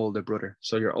your older brother.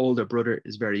 So your older brother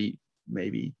is very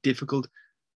maybe difficult,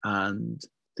 and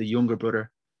the younger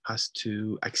brother has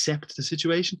to accept the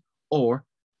situation or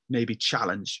maybe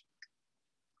challenge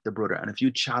the brother. And if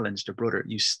you challenge the brother,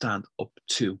 you stand up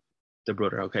to the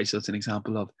brother. Okay, so it's an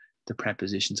example of the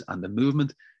prepositions and the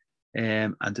movement.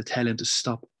 And to tell him to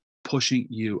stop pushing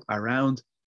you around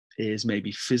is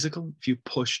maybe physical. If you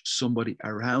push somebody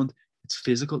around, it's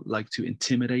physical, like to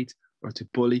intimidate or to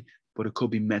bully, but it could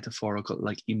be metaphorical,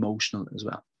 like emotional as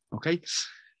well. Okay.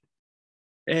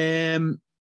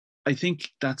 I think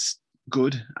that's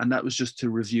good. And that was just to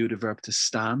review the verb to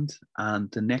stand. And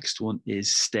the next one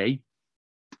is stay.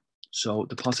 So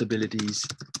the possibilities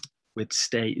with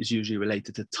stay is usually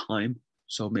related to time.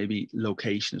 So maybe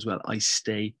location as well. I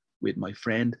stay with my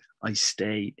friend. I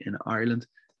stay in Ireland.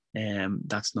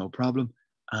 That's no problem.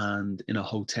 And in a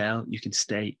hotel, you can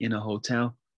stay in a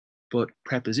hotel. But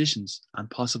prepositions and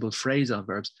possible phrasal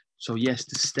verbs. So yes,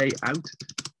 to stay out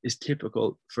is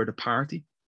typical for the party.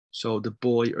 So the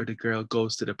boy or the girl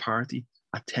goes to the party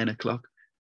at 10 o'clock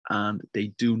and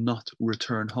they do not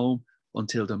return home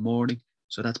until the morning.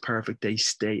 So that's perfect. They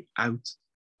stay out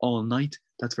all night.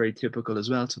 That's very typical as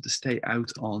well. So to stay out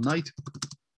all night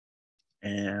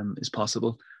is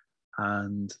possible.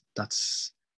 And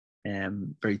that's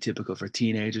very typical for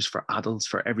teenagers, for adults,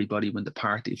 for everybody when the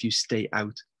party, if you stay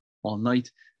out all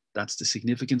night, that's the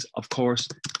significance. Of course,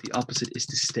 the opposite is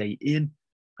to stay in,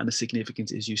 and the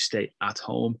significance is you stay at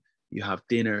home, you have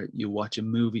dinner, you watch a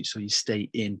movie, so you stay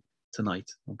in tonight.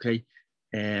 Okay.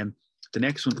 The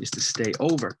next one is to stay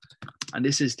over, and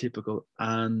this is typical.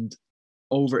 And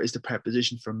over is the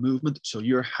preposition for movement. So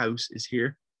your house is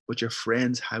here, but your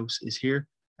friend's house is here,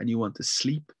 and you want to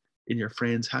sleep in your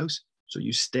friend's house, so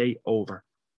you stay over.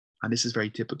 And this is very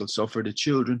typical. So for the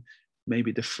children,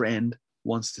 maybe the friend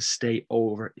wants to stay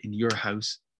over in your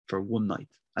house for one night.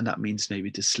 And that means maybe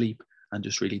to sleep and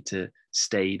just really to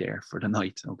stay there for the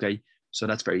night. Okay. So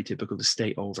that's very typical, to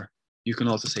stay over. You can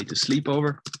also say to sleep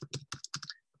over.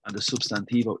 And the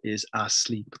substantivo is a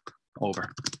sleep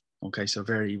over. Okay. So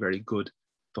very, very good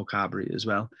vocabulary as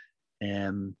well.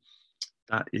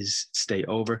 That is stay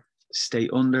over. Stay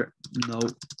under. No,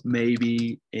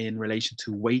 maybe in relation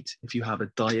to weight, if you have a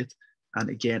diet. And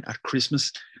again, at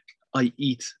Christmas, I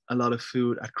eat a lot of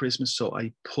food at Christmas, so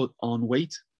I put on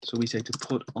weight. So we say to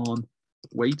put on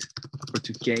weight or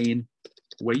to gain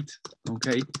weight,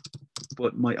 okay?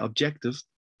 But my objective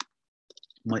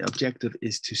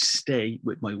is to stay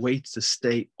with my weight, to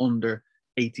stay under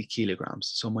 80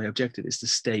 kilograms. So my objective is to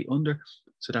stay under.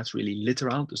 So that's really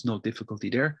literal. There's no difficulty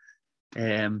there.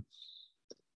 And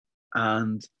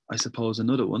I suppose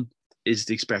another one is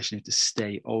the expression to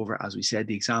stay over. As we said,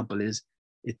 the example is,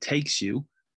 it takes you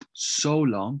so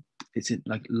long, it's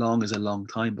like long is a long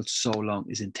time, but so long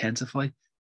is intensify,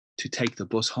 to take the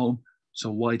bus home.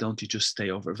 So why don't you just stay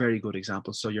over? Very good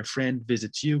example. So your friend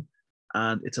visits you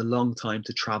and it's a long time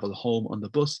to travel home on the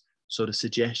bus. So the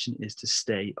suggestion is to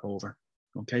stay over.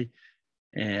 Okay.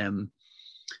 And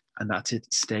that's it.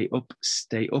 Stay up.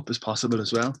 Stay up is possible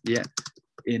as well. Yeah.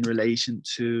 In relation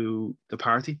to the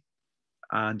party,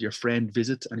 and your friend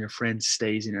visits and your friend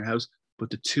stays in your house, but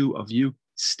the two of you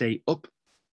stay up,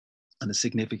 and the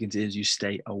significance is you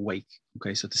stay awake.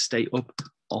 Okay, so to stay up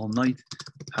all night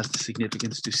has the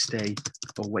significance to stay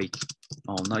awake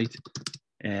all night.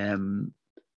 And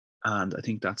I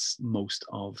think that's most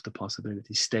of the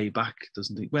possibilities. Stay back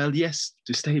doesn't think, well, yes,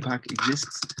 to stay back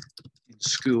exists in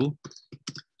school.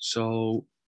 So,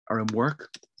 or in work,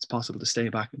 it's possible to stay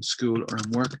back in school or in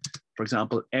work. For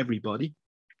example, everybody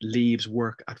leaves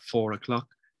work at 4 o'clock.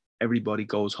 Everybody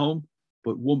goes home,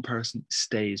 but one person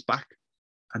stays back.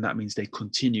 And that means they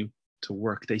continue to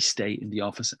work. They stay in the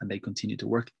office and they continue to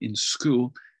work. In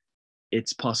school,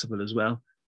 it's possible as well,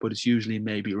 but it's usually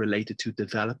maybe related to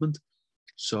development.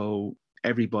 So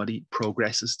everybody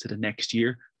progresses to the next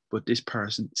year, but this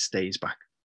person stays back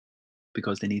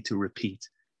because they need to repeat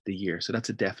the year. So that's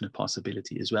a definite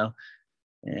possibility as well.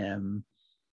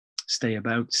 Stay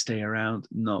about, stay around.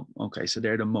 No. Okay, so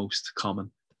they're the most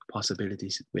common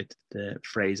possibilities with the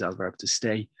phrasal verb to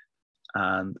stay.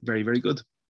 And very, very good.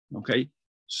 Okay,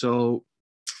 so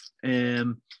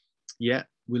yeah,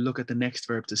 we'll look at the next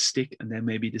verb, to stick, and then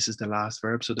maybe this is the last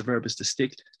verb. So the verb is to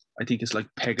stick. I think it's like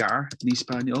pegar in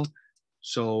Espanol.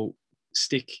 So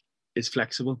stick is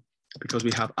flexible because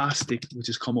we have a stick, which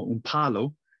is como un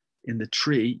palo. In the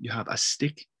tree, you have a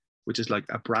stick, which is like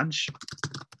a branch,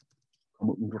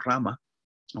 como un rama.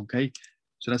 Okay,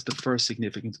 so that's the first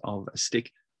significance of a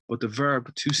stick. But the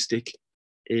verb to stick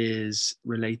is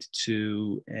related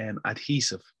to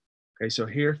adhesive. Okay, so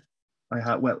here I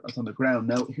have, well, it's on the ground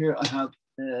now. Here I have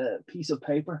a piece of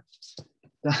paper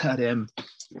that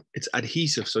it's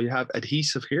adhesive. So you have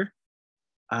adhesive here,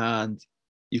 and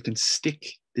you can stick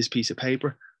this piece of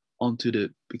paper onto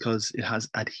the, because it has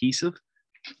adhesive.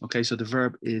 Okay, so the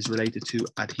verb is related to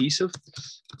adhesive,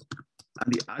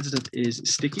 and the adjective is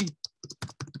sticky.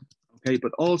 Okay,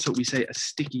 but also we say a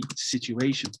sticky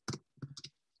situation,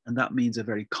 and that means a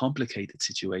very complicated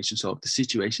situation. So if the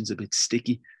situation's a bit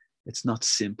sticky, it's not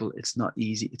simple, it's not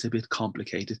easy, it's a bit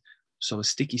complicated. So a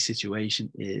sticky situation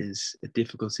is a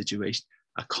difficult situation,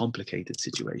 a complicated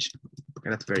situation. Okay,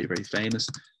 that's very, very famous.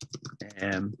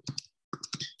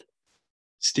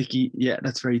 Sticky, yeah,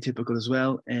 that's very typical as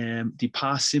well. The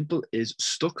past simple is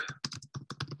stuck.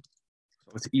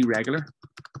 So it's irregular.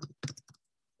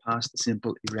 Past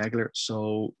simple, irregular.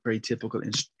 So very typical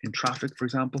in traffic, for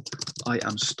example. I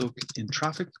am stuck in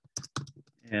traffic.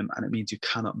 And it means you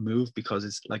cannot move because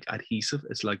it's like adhesive.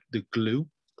 It's like the glue.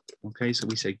 Okay, so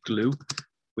we say glue,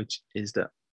 which is the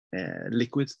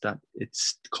liquid that it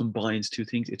combines two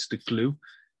things. It's the glue.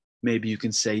 Maybe you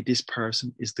can say this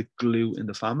person is the glue in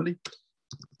the family.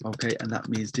 Okay, and that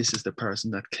means this is the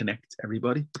person that connects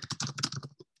everybody.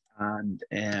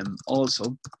 And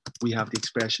also we have the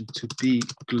expression to be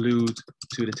glued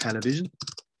to the television,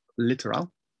 literal.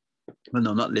 Well,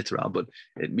 no, not literal, but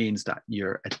it means that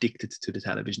you're addicted to the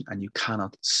television and you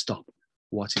cannot stop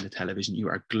watching the television. You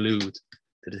are glued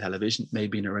to the television.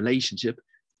 Maybe in a relationship,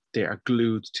 they are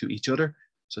glued to each other.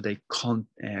 So they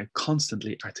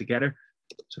constantly are together.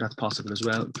 So that's possible as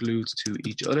well, glued to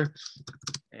each other.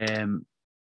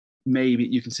 Maybe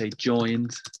you can say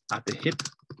joined at the hip.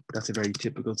 That's a very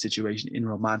typical situation in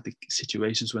romantic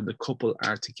situations when the couple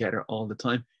are together all the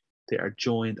time. They are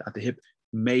joined at the hip.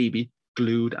 Maybe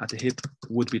glued at the hip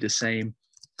would be the same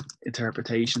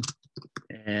interpretation.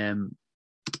 And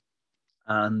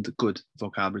good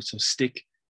vocabulary. So stick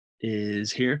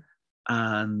is here.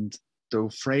 And the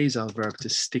phrasal verb to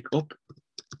stick up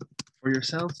for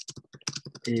yourself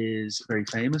is very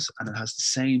famous, and it has the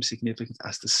same significance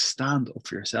as to stand up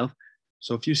for yourself.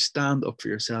 So if you stand up for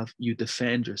yourself, you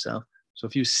defend yourself. So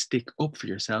if you stick up for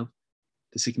yourself,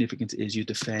 the significance is you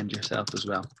defend yourself as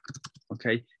well.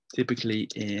 Okay, typically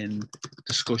in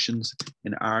discussions,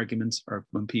 in arguments, or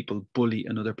when people bully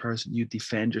another person, you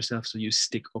defend yourself, so you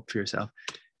stick up for yourself.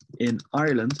 In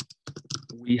Ireland,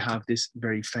 we have this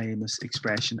very famous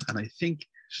expression, and I think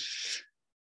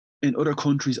in other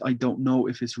countries, I don't know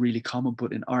if it's really common,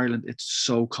 but in Ireland, it's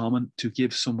so common. To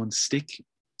give someone stick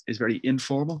is very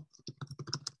informal.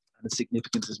 And the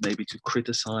significance is maybe to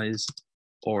criticize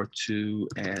or to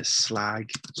slag.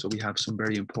 So we have some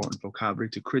very important vocabulary: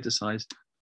 to criticize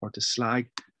or to slag.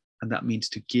 And that means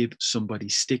to give somebody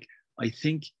stick. I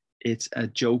think it's a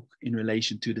joke in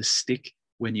relation to the stick.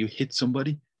 When you hit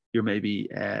somebody, you're maybe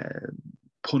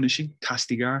punishing,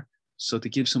 castigar. So to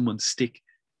give someone stick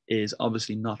is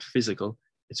obviously not physical.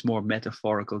 It's more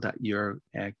metaphorical, that you're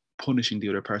punishing the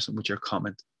other person with your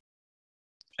comment.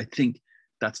 I think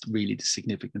that's really the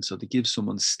significance. So to give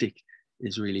someone stick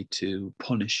is really to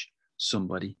punish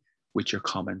somebody with your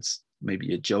comments.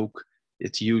 Maybe a joke.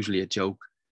 It's usually a joke,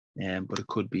 but it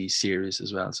could be serious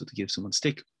as well. So to give someone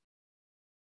stick.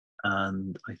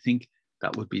 And I think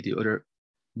that would be the other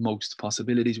most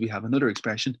possibilities. We have another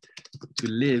expression, to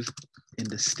live in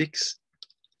the sticks.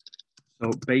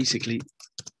 So basically,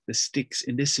 the sticks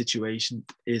in this situation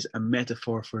is a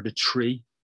metaphor for the tree.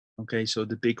 Okay, so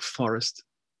the big forest,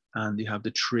 and you have the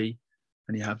tree,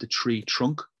 and you have the tree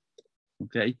trunk.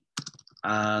 Okay,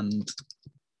 and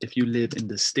if you live in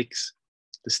the sticks,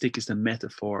 the stick is the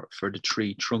metaphor for the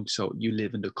tree trunk. So you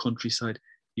live in the countryside,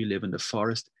 you live in the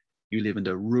forest, you live in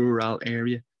the rural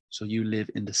area, so you live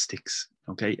in the sticks.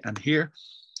 Okay, and here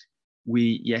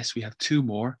we have two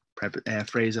more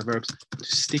phrasal verbs. To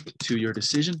stick to your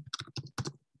decision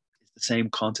is the same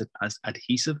concept as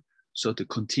adhesive. So to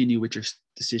continue with your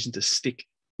decision, to stick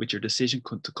with your decision,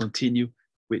 to continue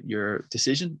with your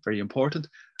decision, very important.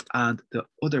 And the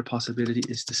other possibility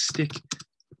is to stick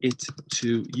it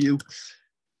to you,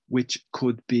 which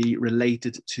could be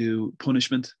related to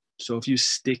punishment. So if you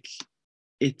stick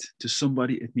it to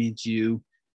somebody, it means you,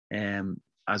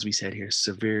 as we said here,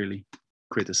 severely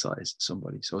criticize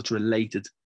somebody. So it's related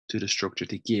to the structure,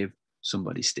 to give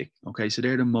somebody's stick. Okay, so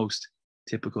they're the most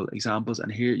typical examples.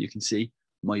 And here you can see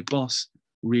my boss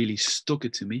really stuck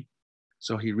it to me.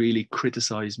 So he really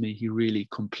criticized me. He really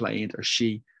complained, or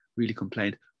she really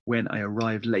complained when I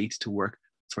arrived late to work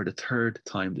for the 3rd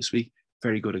time this week.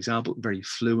 Very good example, very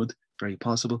fluent, very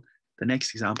possible. The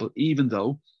next example, even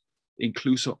though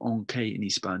incluso aunque in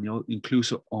Espanol,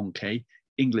 incluso aunque,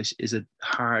 English is a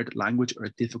hard language or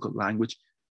a difficult language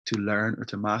to learn or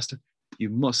to master, you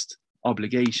must,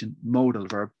 obligation, modal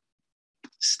verb,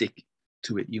 stick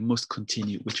to it. You must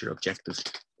continue with your objective.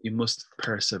 You must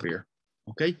persevere.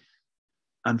 Okay.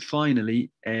 And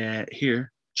finally,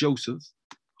 here, Joseph,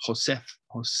 Joseph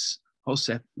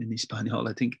in Espanol,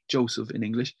 I think Joseph in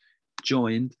English,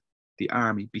 joined the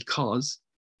army because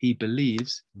he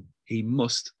believes he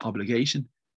must, obligation.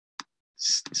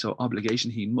 So obligation,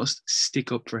 he must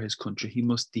stick up for his country. He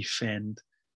must defend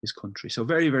his country. So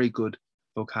very, very good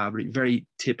vocabulary, very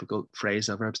typical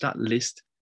phrasal verbs. That list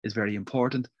is very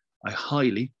important. I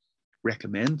highly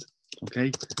recommend,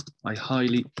 okay? I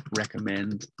highly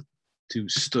recommend to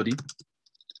study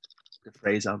the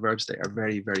phrasal verbs. They are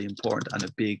very, very important and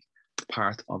a big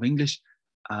part of English.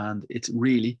 And it's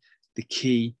really the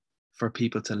key for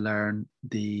people to learn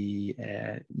the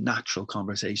natural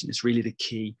conversation. It's really the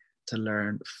key to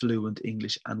learn fluent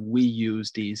English. And we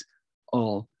use these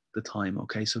all the time,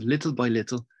 okay? So little by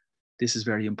little, this is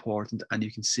very important. And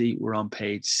you can see we're on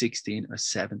page 16 or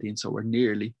 17. So we're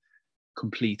nearly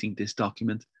completing this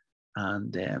document.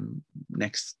 And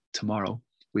tomorrow,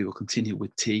 we will continue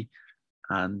with T.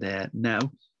 And now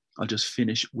I'll just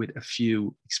finish with a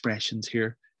few expressions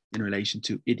here in relation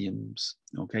to idioms.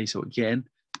 Okay, so again,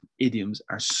 idioms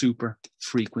are super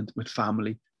frequent with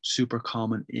family, super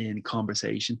common in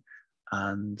conversation.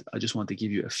 And I just want to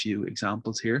give you a few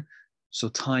examples here. So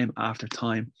time after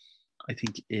time, I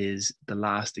think, is the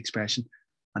last expression.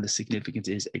 And the significance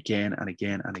is again and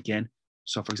again and again.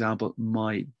 So for example,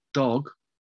 my dog,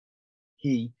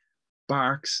 he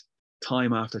barks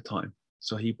time after time.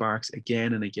 So he barks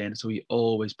again and again. So he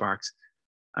always barks.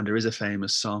 And there is a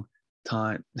famous song,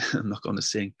 I'm not going to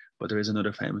sing, but there is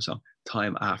another famous song,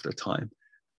 Time After Time.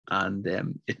 And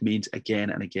it means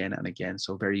again and again and again.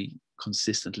 So very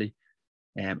consistently.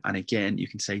 And again, you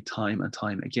can say time and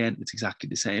time again. It's exactly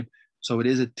the same. So it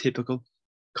is a typical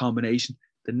combination.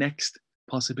 The next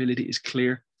possibility is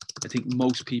clear. I think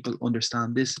most people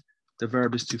understand this. The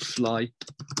verb is to fly,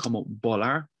 como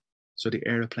volar. So the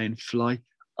airplane fly.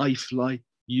 I fly,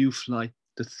 you fly.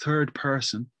 The third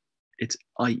person, it's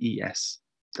IES.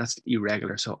 That's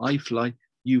irregular. So I fly,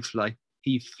 you fly,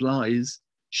 he flies,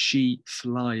 she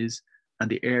flies,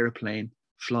 and the airplane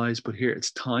flies. But here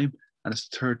it's time and it's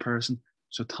the third person.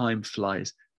 So time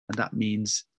flies. And that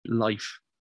means life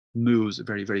moves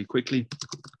very, very quickly.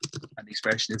 And the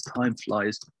expression is time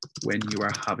flies when you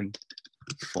are having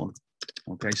fun.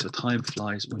 Okay, so time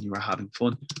flies when you are having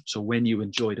fun. So when you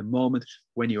enjoy the moment,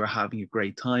 when you are having a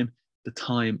great time, the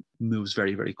time moves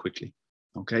very, very quickly.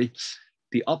 Okay,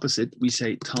 the opposite, we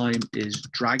say time is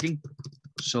dragging.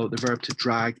 So the verb to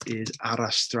drag is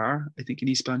arrastrar, I think in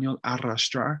Espanol,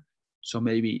 arrastrar. So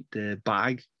maybe the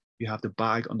bag, you have the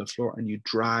bag on the floor and you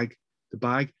drag the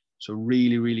bag. So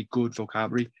really, really good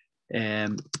vocabulary.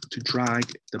 To drag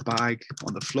the bag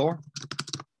on the floor.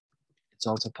 It's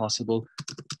also possible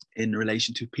in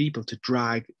relation to people to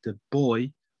drag the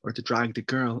boy or to drag the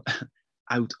girl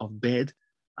out of bed.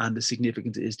 And the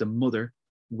significance is the mother,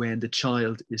 when the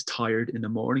child is tired in the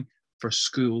morning for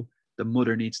school, the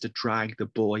mother needs to drag the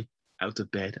boy out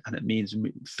of bed. And it means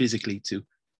physically to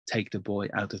take the boy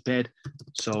out of bed.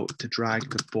 So to drag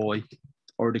the boy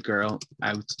or the girl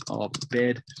out of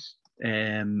bed.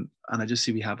 And I just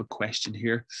see we have a question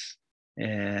here.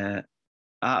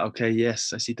 Okay,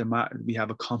 yes, I see we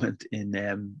have a comment in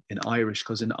Irish,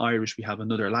 because in Irish we have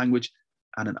another language,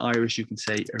 and in Irish you can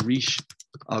say arish,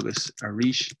 agus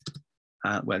arish.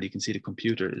 Well, you can see the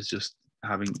computer is just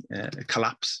having a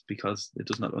collapse because it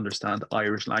does not understand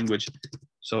Irish language.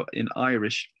 So in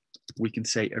Irish we can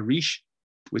say arish,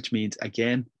 which means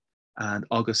again, and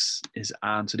agus is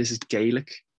and. So this is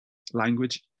Gaelic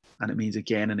language, and it means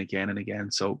again and again and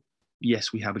again. So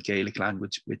yes, we have a Gaelic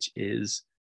language which is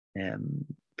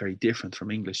very different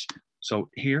from English. So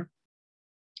here,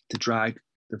 to drag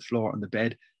the floor on the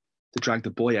bed, to drag the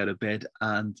boy out of bed,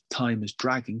 and time is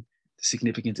dragging. The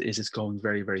significance is it's going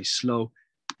very, very slow.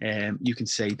 You can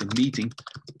say the meeting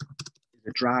is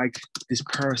a drag. This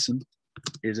person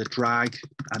is a drag,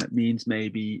 and it means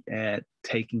maybe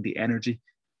taking the energy.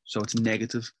 So it's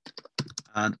negative.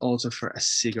 And also for a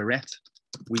cigarette,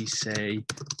 we say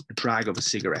a drag of a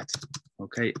cigarette.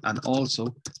 Okay, and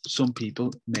also some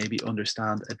people maybe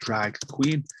understand a drag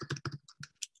queen.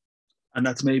 And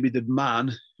that's maybe the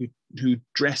man who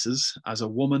dresses as a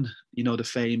woman, you know, the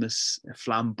famous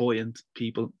flamboyant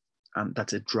people, and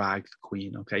that's a drag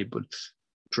queen, okay? But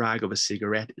drag of a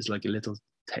cigarette is like a little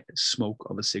smoke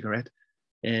of a cigarette.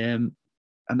 And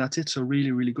that's it. So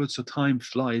really, really good. So time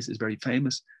flies is very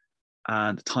famous,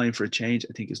 and time for a change,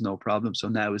 I think, is no problem. So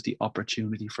now is the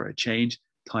opportunity for a change,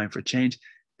 time for a change.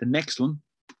 The next one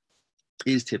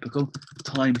is typical.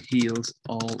 Time heals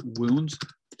all wounds.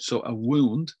 So a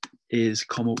wound is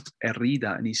como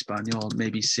herida in Espanol,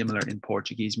 maybe similar in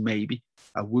Portuguese, maybe.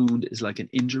 A wound is like an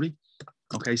injury.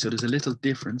 Okay, so there's a little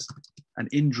difference. An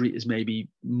injury is maybe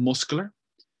muscular.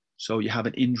 So you have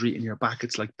an injury in your back,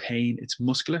 it's like pain, it's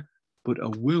muscular. But a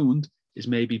wound is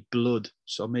maybe blood.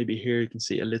 So maybe here you can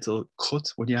see a little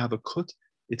cut. When you have a cut,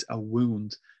 it's a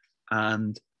wound.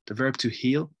 And the verb to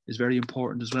heal is very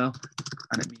important as well.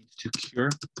 And it means to cure.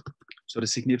 So the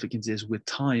significance is with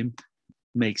time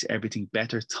makes everything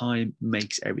better. Time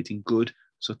makes everything good.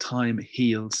 So time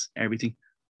heals everything,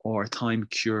 or time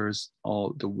cures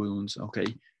all the wounds.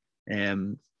 Okay.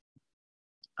 And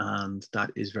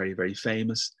that is very, very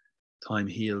famous. Time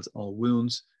heals all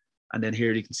wounds. And then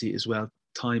here you can see as well,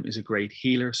 time is a great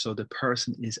healer. So the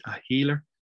person is a healer,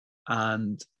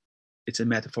 and it's a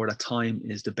metaphor that time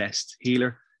is the best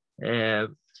healer.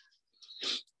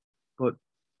 But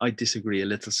I disagree a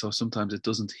little. So sometimes it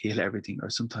doesn't heal everything, or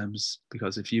sometimes,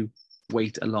 because if you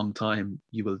wait a long time,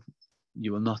 you will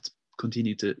not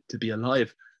continue to be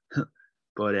alive.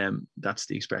 But that's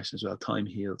the expression as well. Time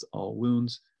heals all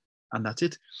wounds, and that's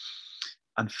it.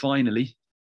 And finally,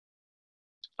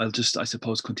 I'll just, I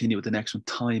suppose, continue with the next one.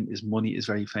 Time is money is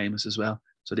very famous as well.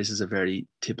 So this is a very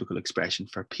typical expression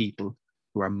for people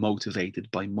who are motivated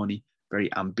by money, very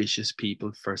ambitious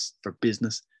people for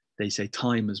business. They say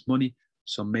time is money.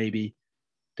 So maybe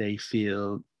they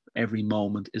feel every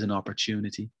moment is an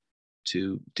opportunity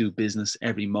to do business.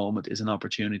 Every moment is an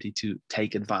opportunity to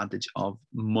take advantage of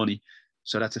money.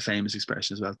 So that's a famous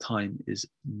expression as well. Time is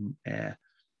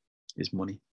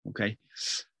money. Okay.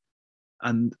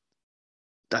 And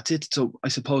that's it. So I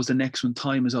suppose the next one,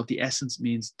 time is of the essence,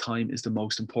 means time is the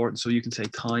most important. So you can say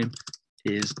time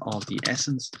is of the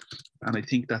essence. And I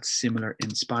think that's similar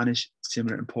in Spanish,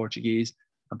 similar in Portuguese.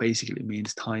 And basically it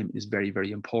means time is very,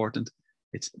 very important.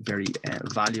 It's very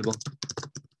valuable,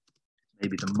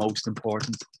 maybe the most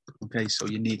important. Okay, so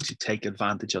you need to take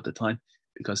advantage of the time,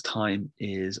 because time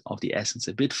is of the essence.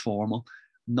 A bit formal,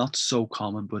 not so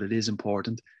common, but it is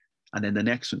important. And then the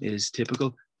next one is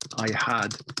typical. I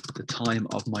had the time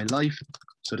of my life.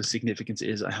 So the significance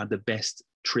is I had the best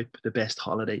trip, the best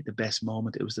holiday, the best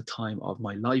moment. It was the time of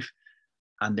my life.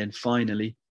 And then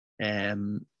finally,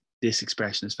 this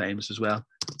expression is famous as well.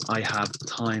 I have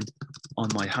time on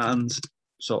my hands.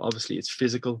 So obviously it's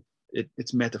physical.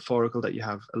 It's metaphorical that you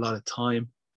have a lot of time.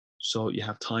 So you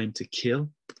have time to kill.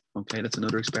 Okay, that's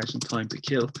another expression, time to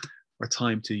kill, or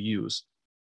time to use.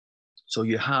 So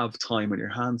you have time on your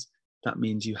hands. That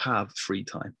means you have free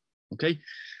time. Okay,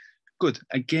 good.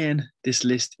 Again, this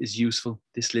list is useful.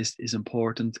 This list is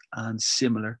important and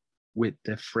similar with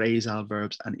the phrasal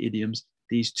verbs and idioms.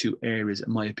 These two areas,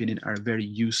 in my opinion, are a very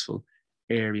useful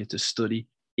area to study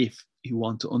if you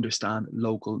want to understand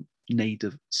local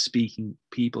native speaking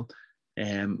people,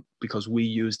 because we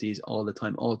use these all the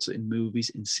time, also in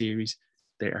movies, in series.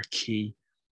 They are key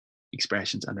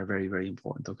expressions and they're very, very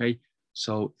important. Okay,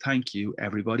 so thank you,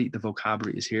 everybody. The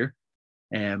vocabulary is here.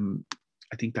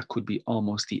 I think that could be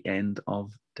almost the end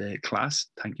of the class.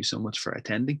 Thank you so much for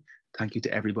attending. Thank you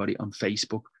to everybody on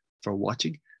Facebook for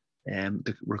watching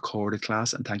the recorded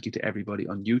class, and thank you to everybody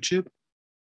on YouTube.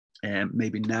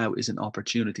 Maybe now is an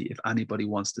opportunity, if anybody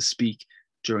wants to speak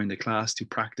during the class, to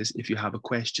practice. If you have a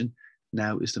question,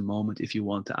 now is the moment if you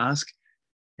want to ask.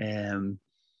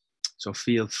 So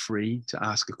feel free to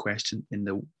ask a question in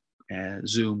the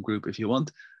Zoom group if you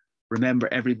want. Remember,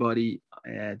 everybody,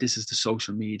 this is the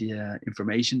social media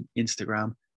information: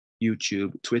 Instagram,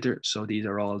 YouTube, Twitter. So these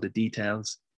are all the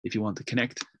details if you want to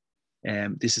connect.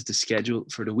 This is the schedule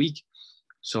for the week.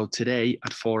 So today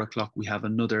at 4 o'clock, we have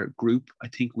another group. I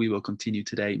think we will continue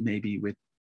today, maybe with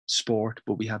sport,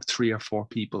 but we have 3 or 4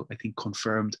 people, I think,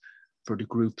 confirmed for the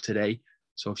group today.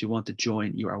 So if you want to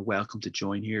join, you are welcome to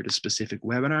join here, the specific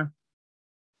webinar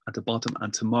at the bottom.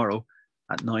 And tomorrow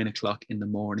at 9 o'clock in the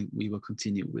morning, we will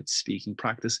continue with speaking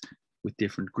practice with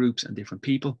different groups and different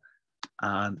people.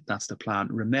 And that's the plan.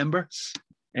 Remember,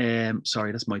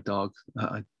 sorry, that's my dog.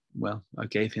 I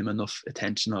gave him enough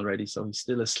attention already, so he's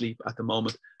still asleep at the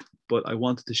moment. But I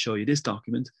wanted to show you this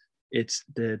document. It's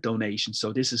the donation.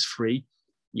 So this is free.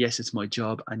 Yes, it's my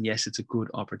job. And yes, it's a good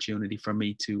opportunity for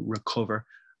me to recover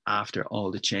after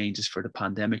all the changes for the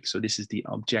pandemic. So this is the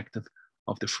objective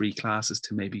of the free classes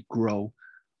to maybe grow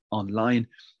online.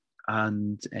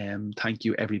 And thank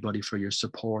you everybody for your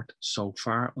support so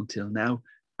far until now.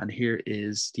 And here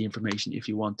is the information if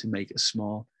you want to make a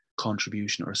small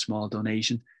contribution or a small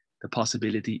donation. The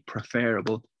possibility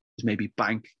preferable is maybe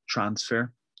bank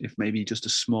transfer. If maybe just a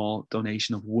small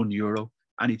donation of €1,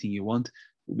 anything you want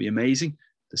would be amazing.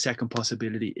 The second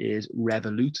possibility is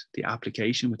Revolut, the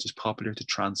application, which is popular to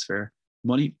transfer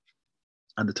money.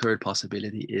 And the third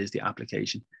possibility is the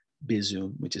application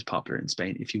Bizum, which is popular in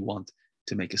Spain, if you want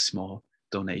to make a small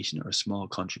donation or a small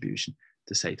contribution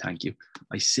to say thank you.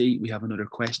 I see we have another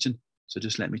question, so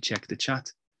just let me check the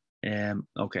chat.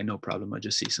 Okay, no problem. I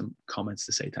just see some comments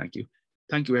to say thank you.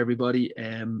 Thank you, everybody.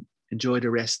 Enjoy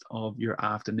the rest of your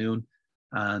afternoon,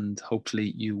 and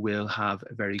hopefully you will have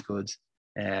a very good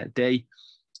day.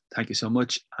 Thank you so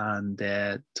much, and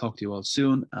talk to you all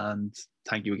soon. And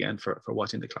thank you again for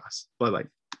watching the class.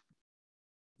 Bye-bye.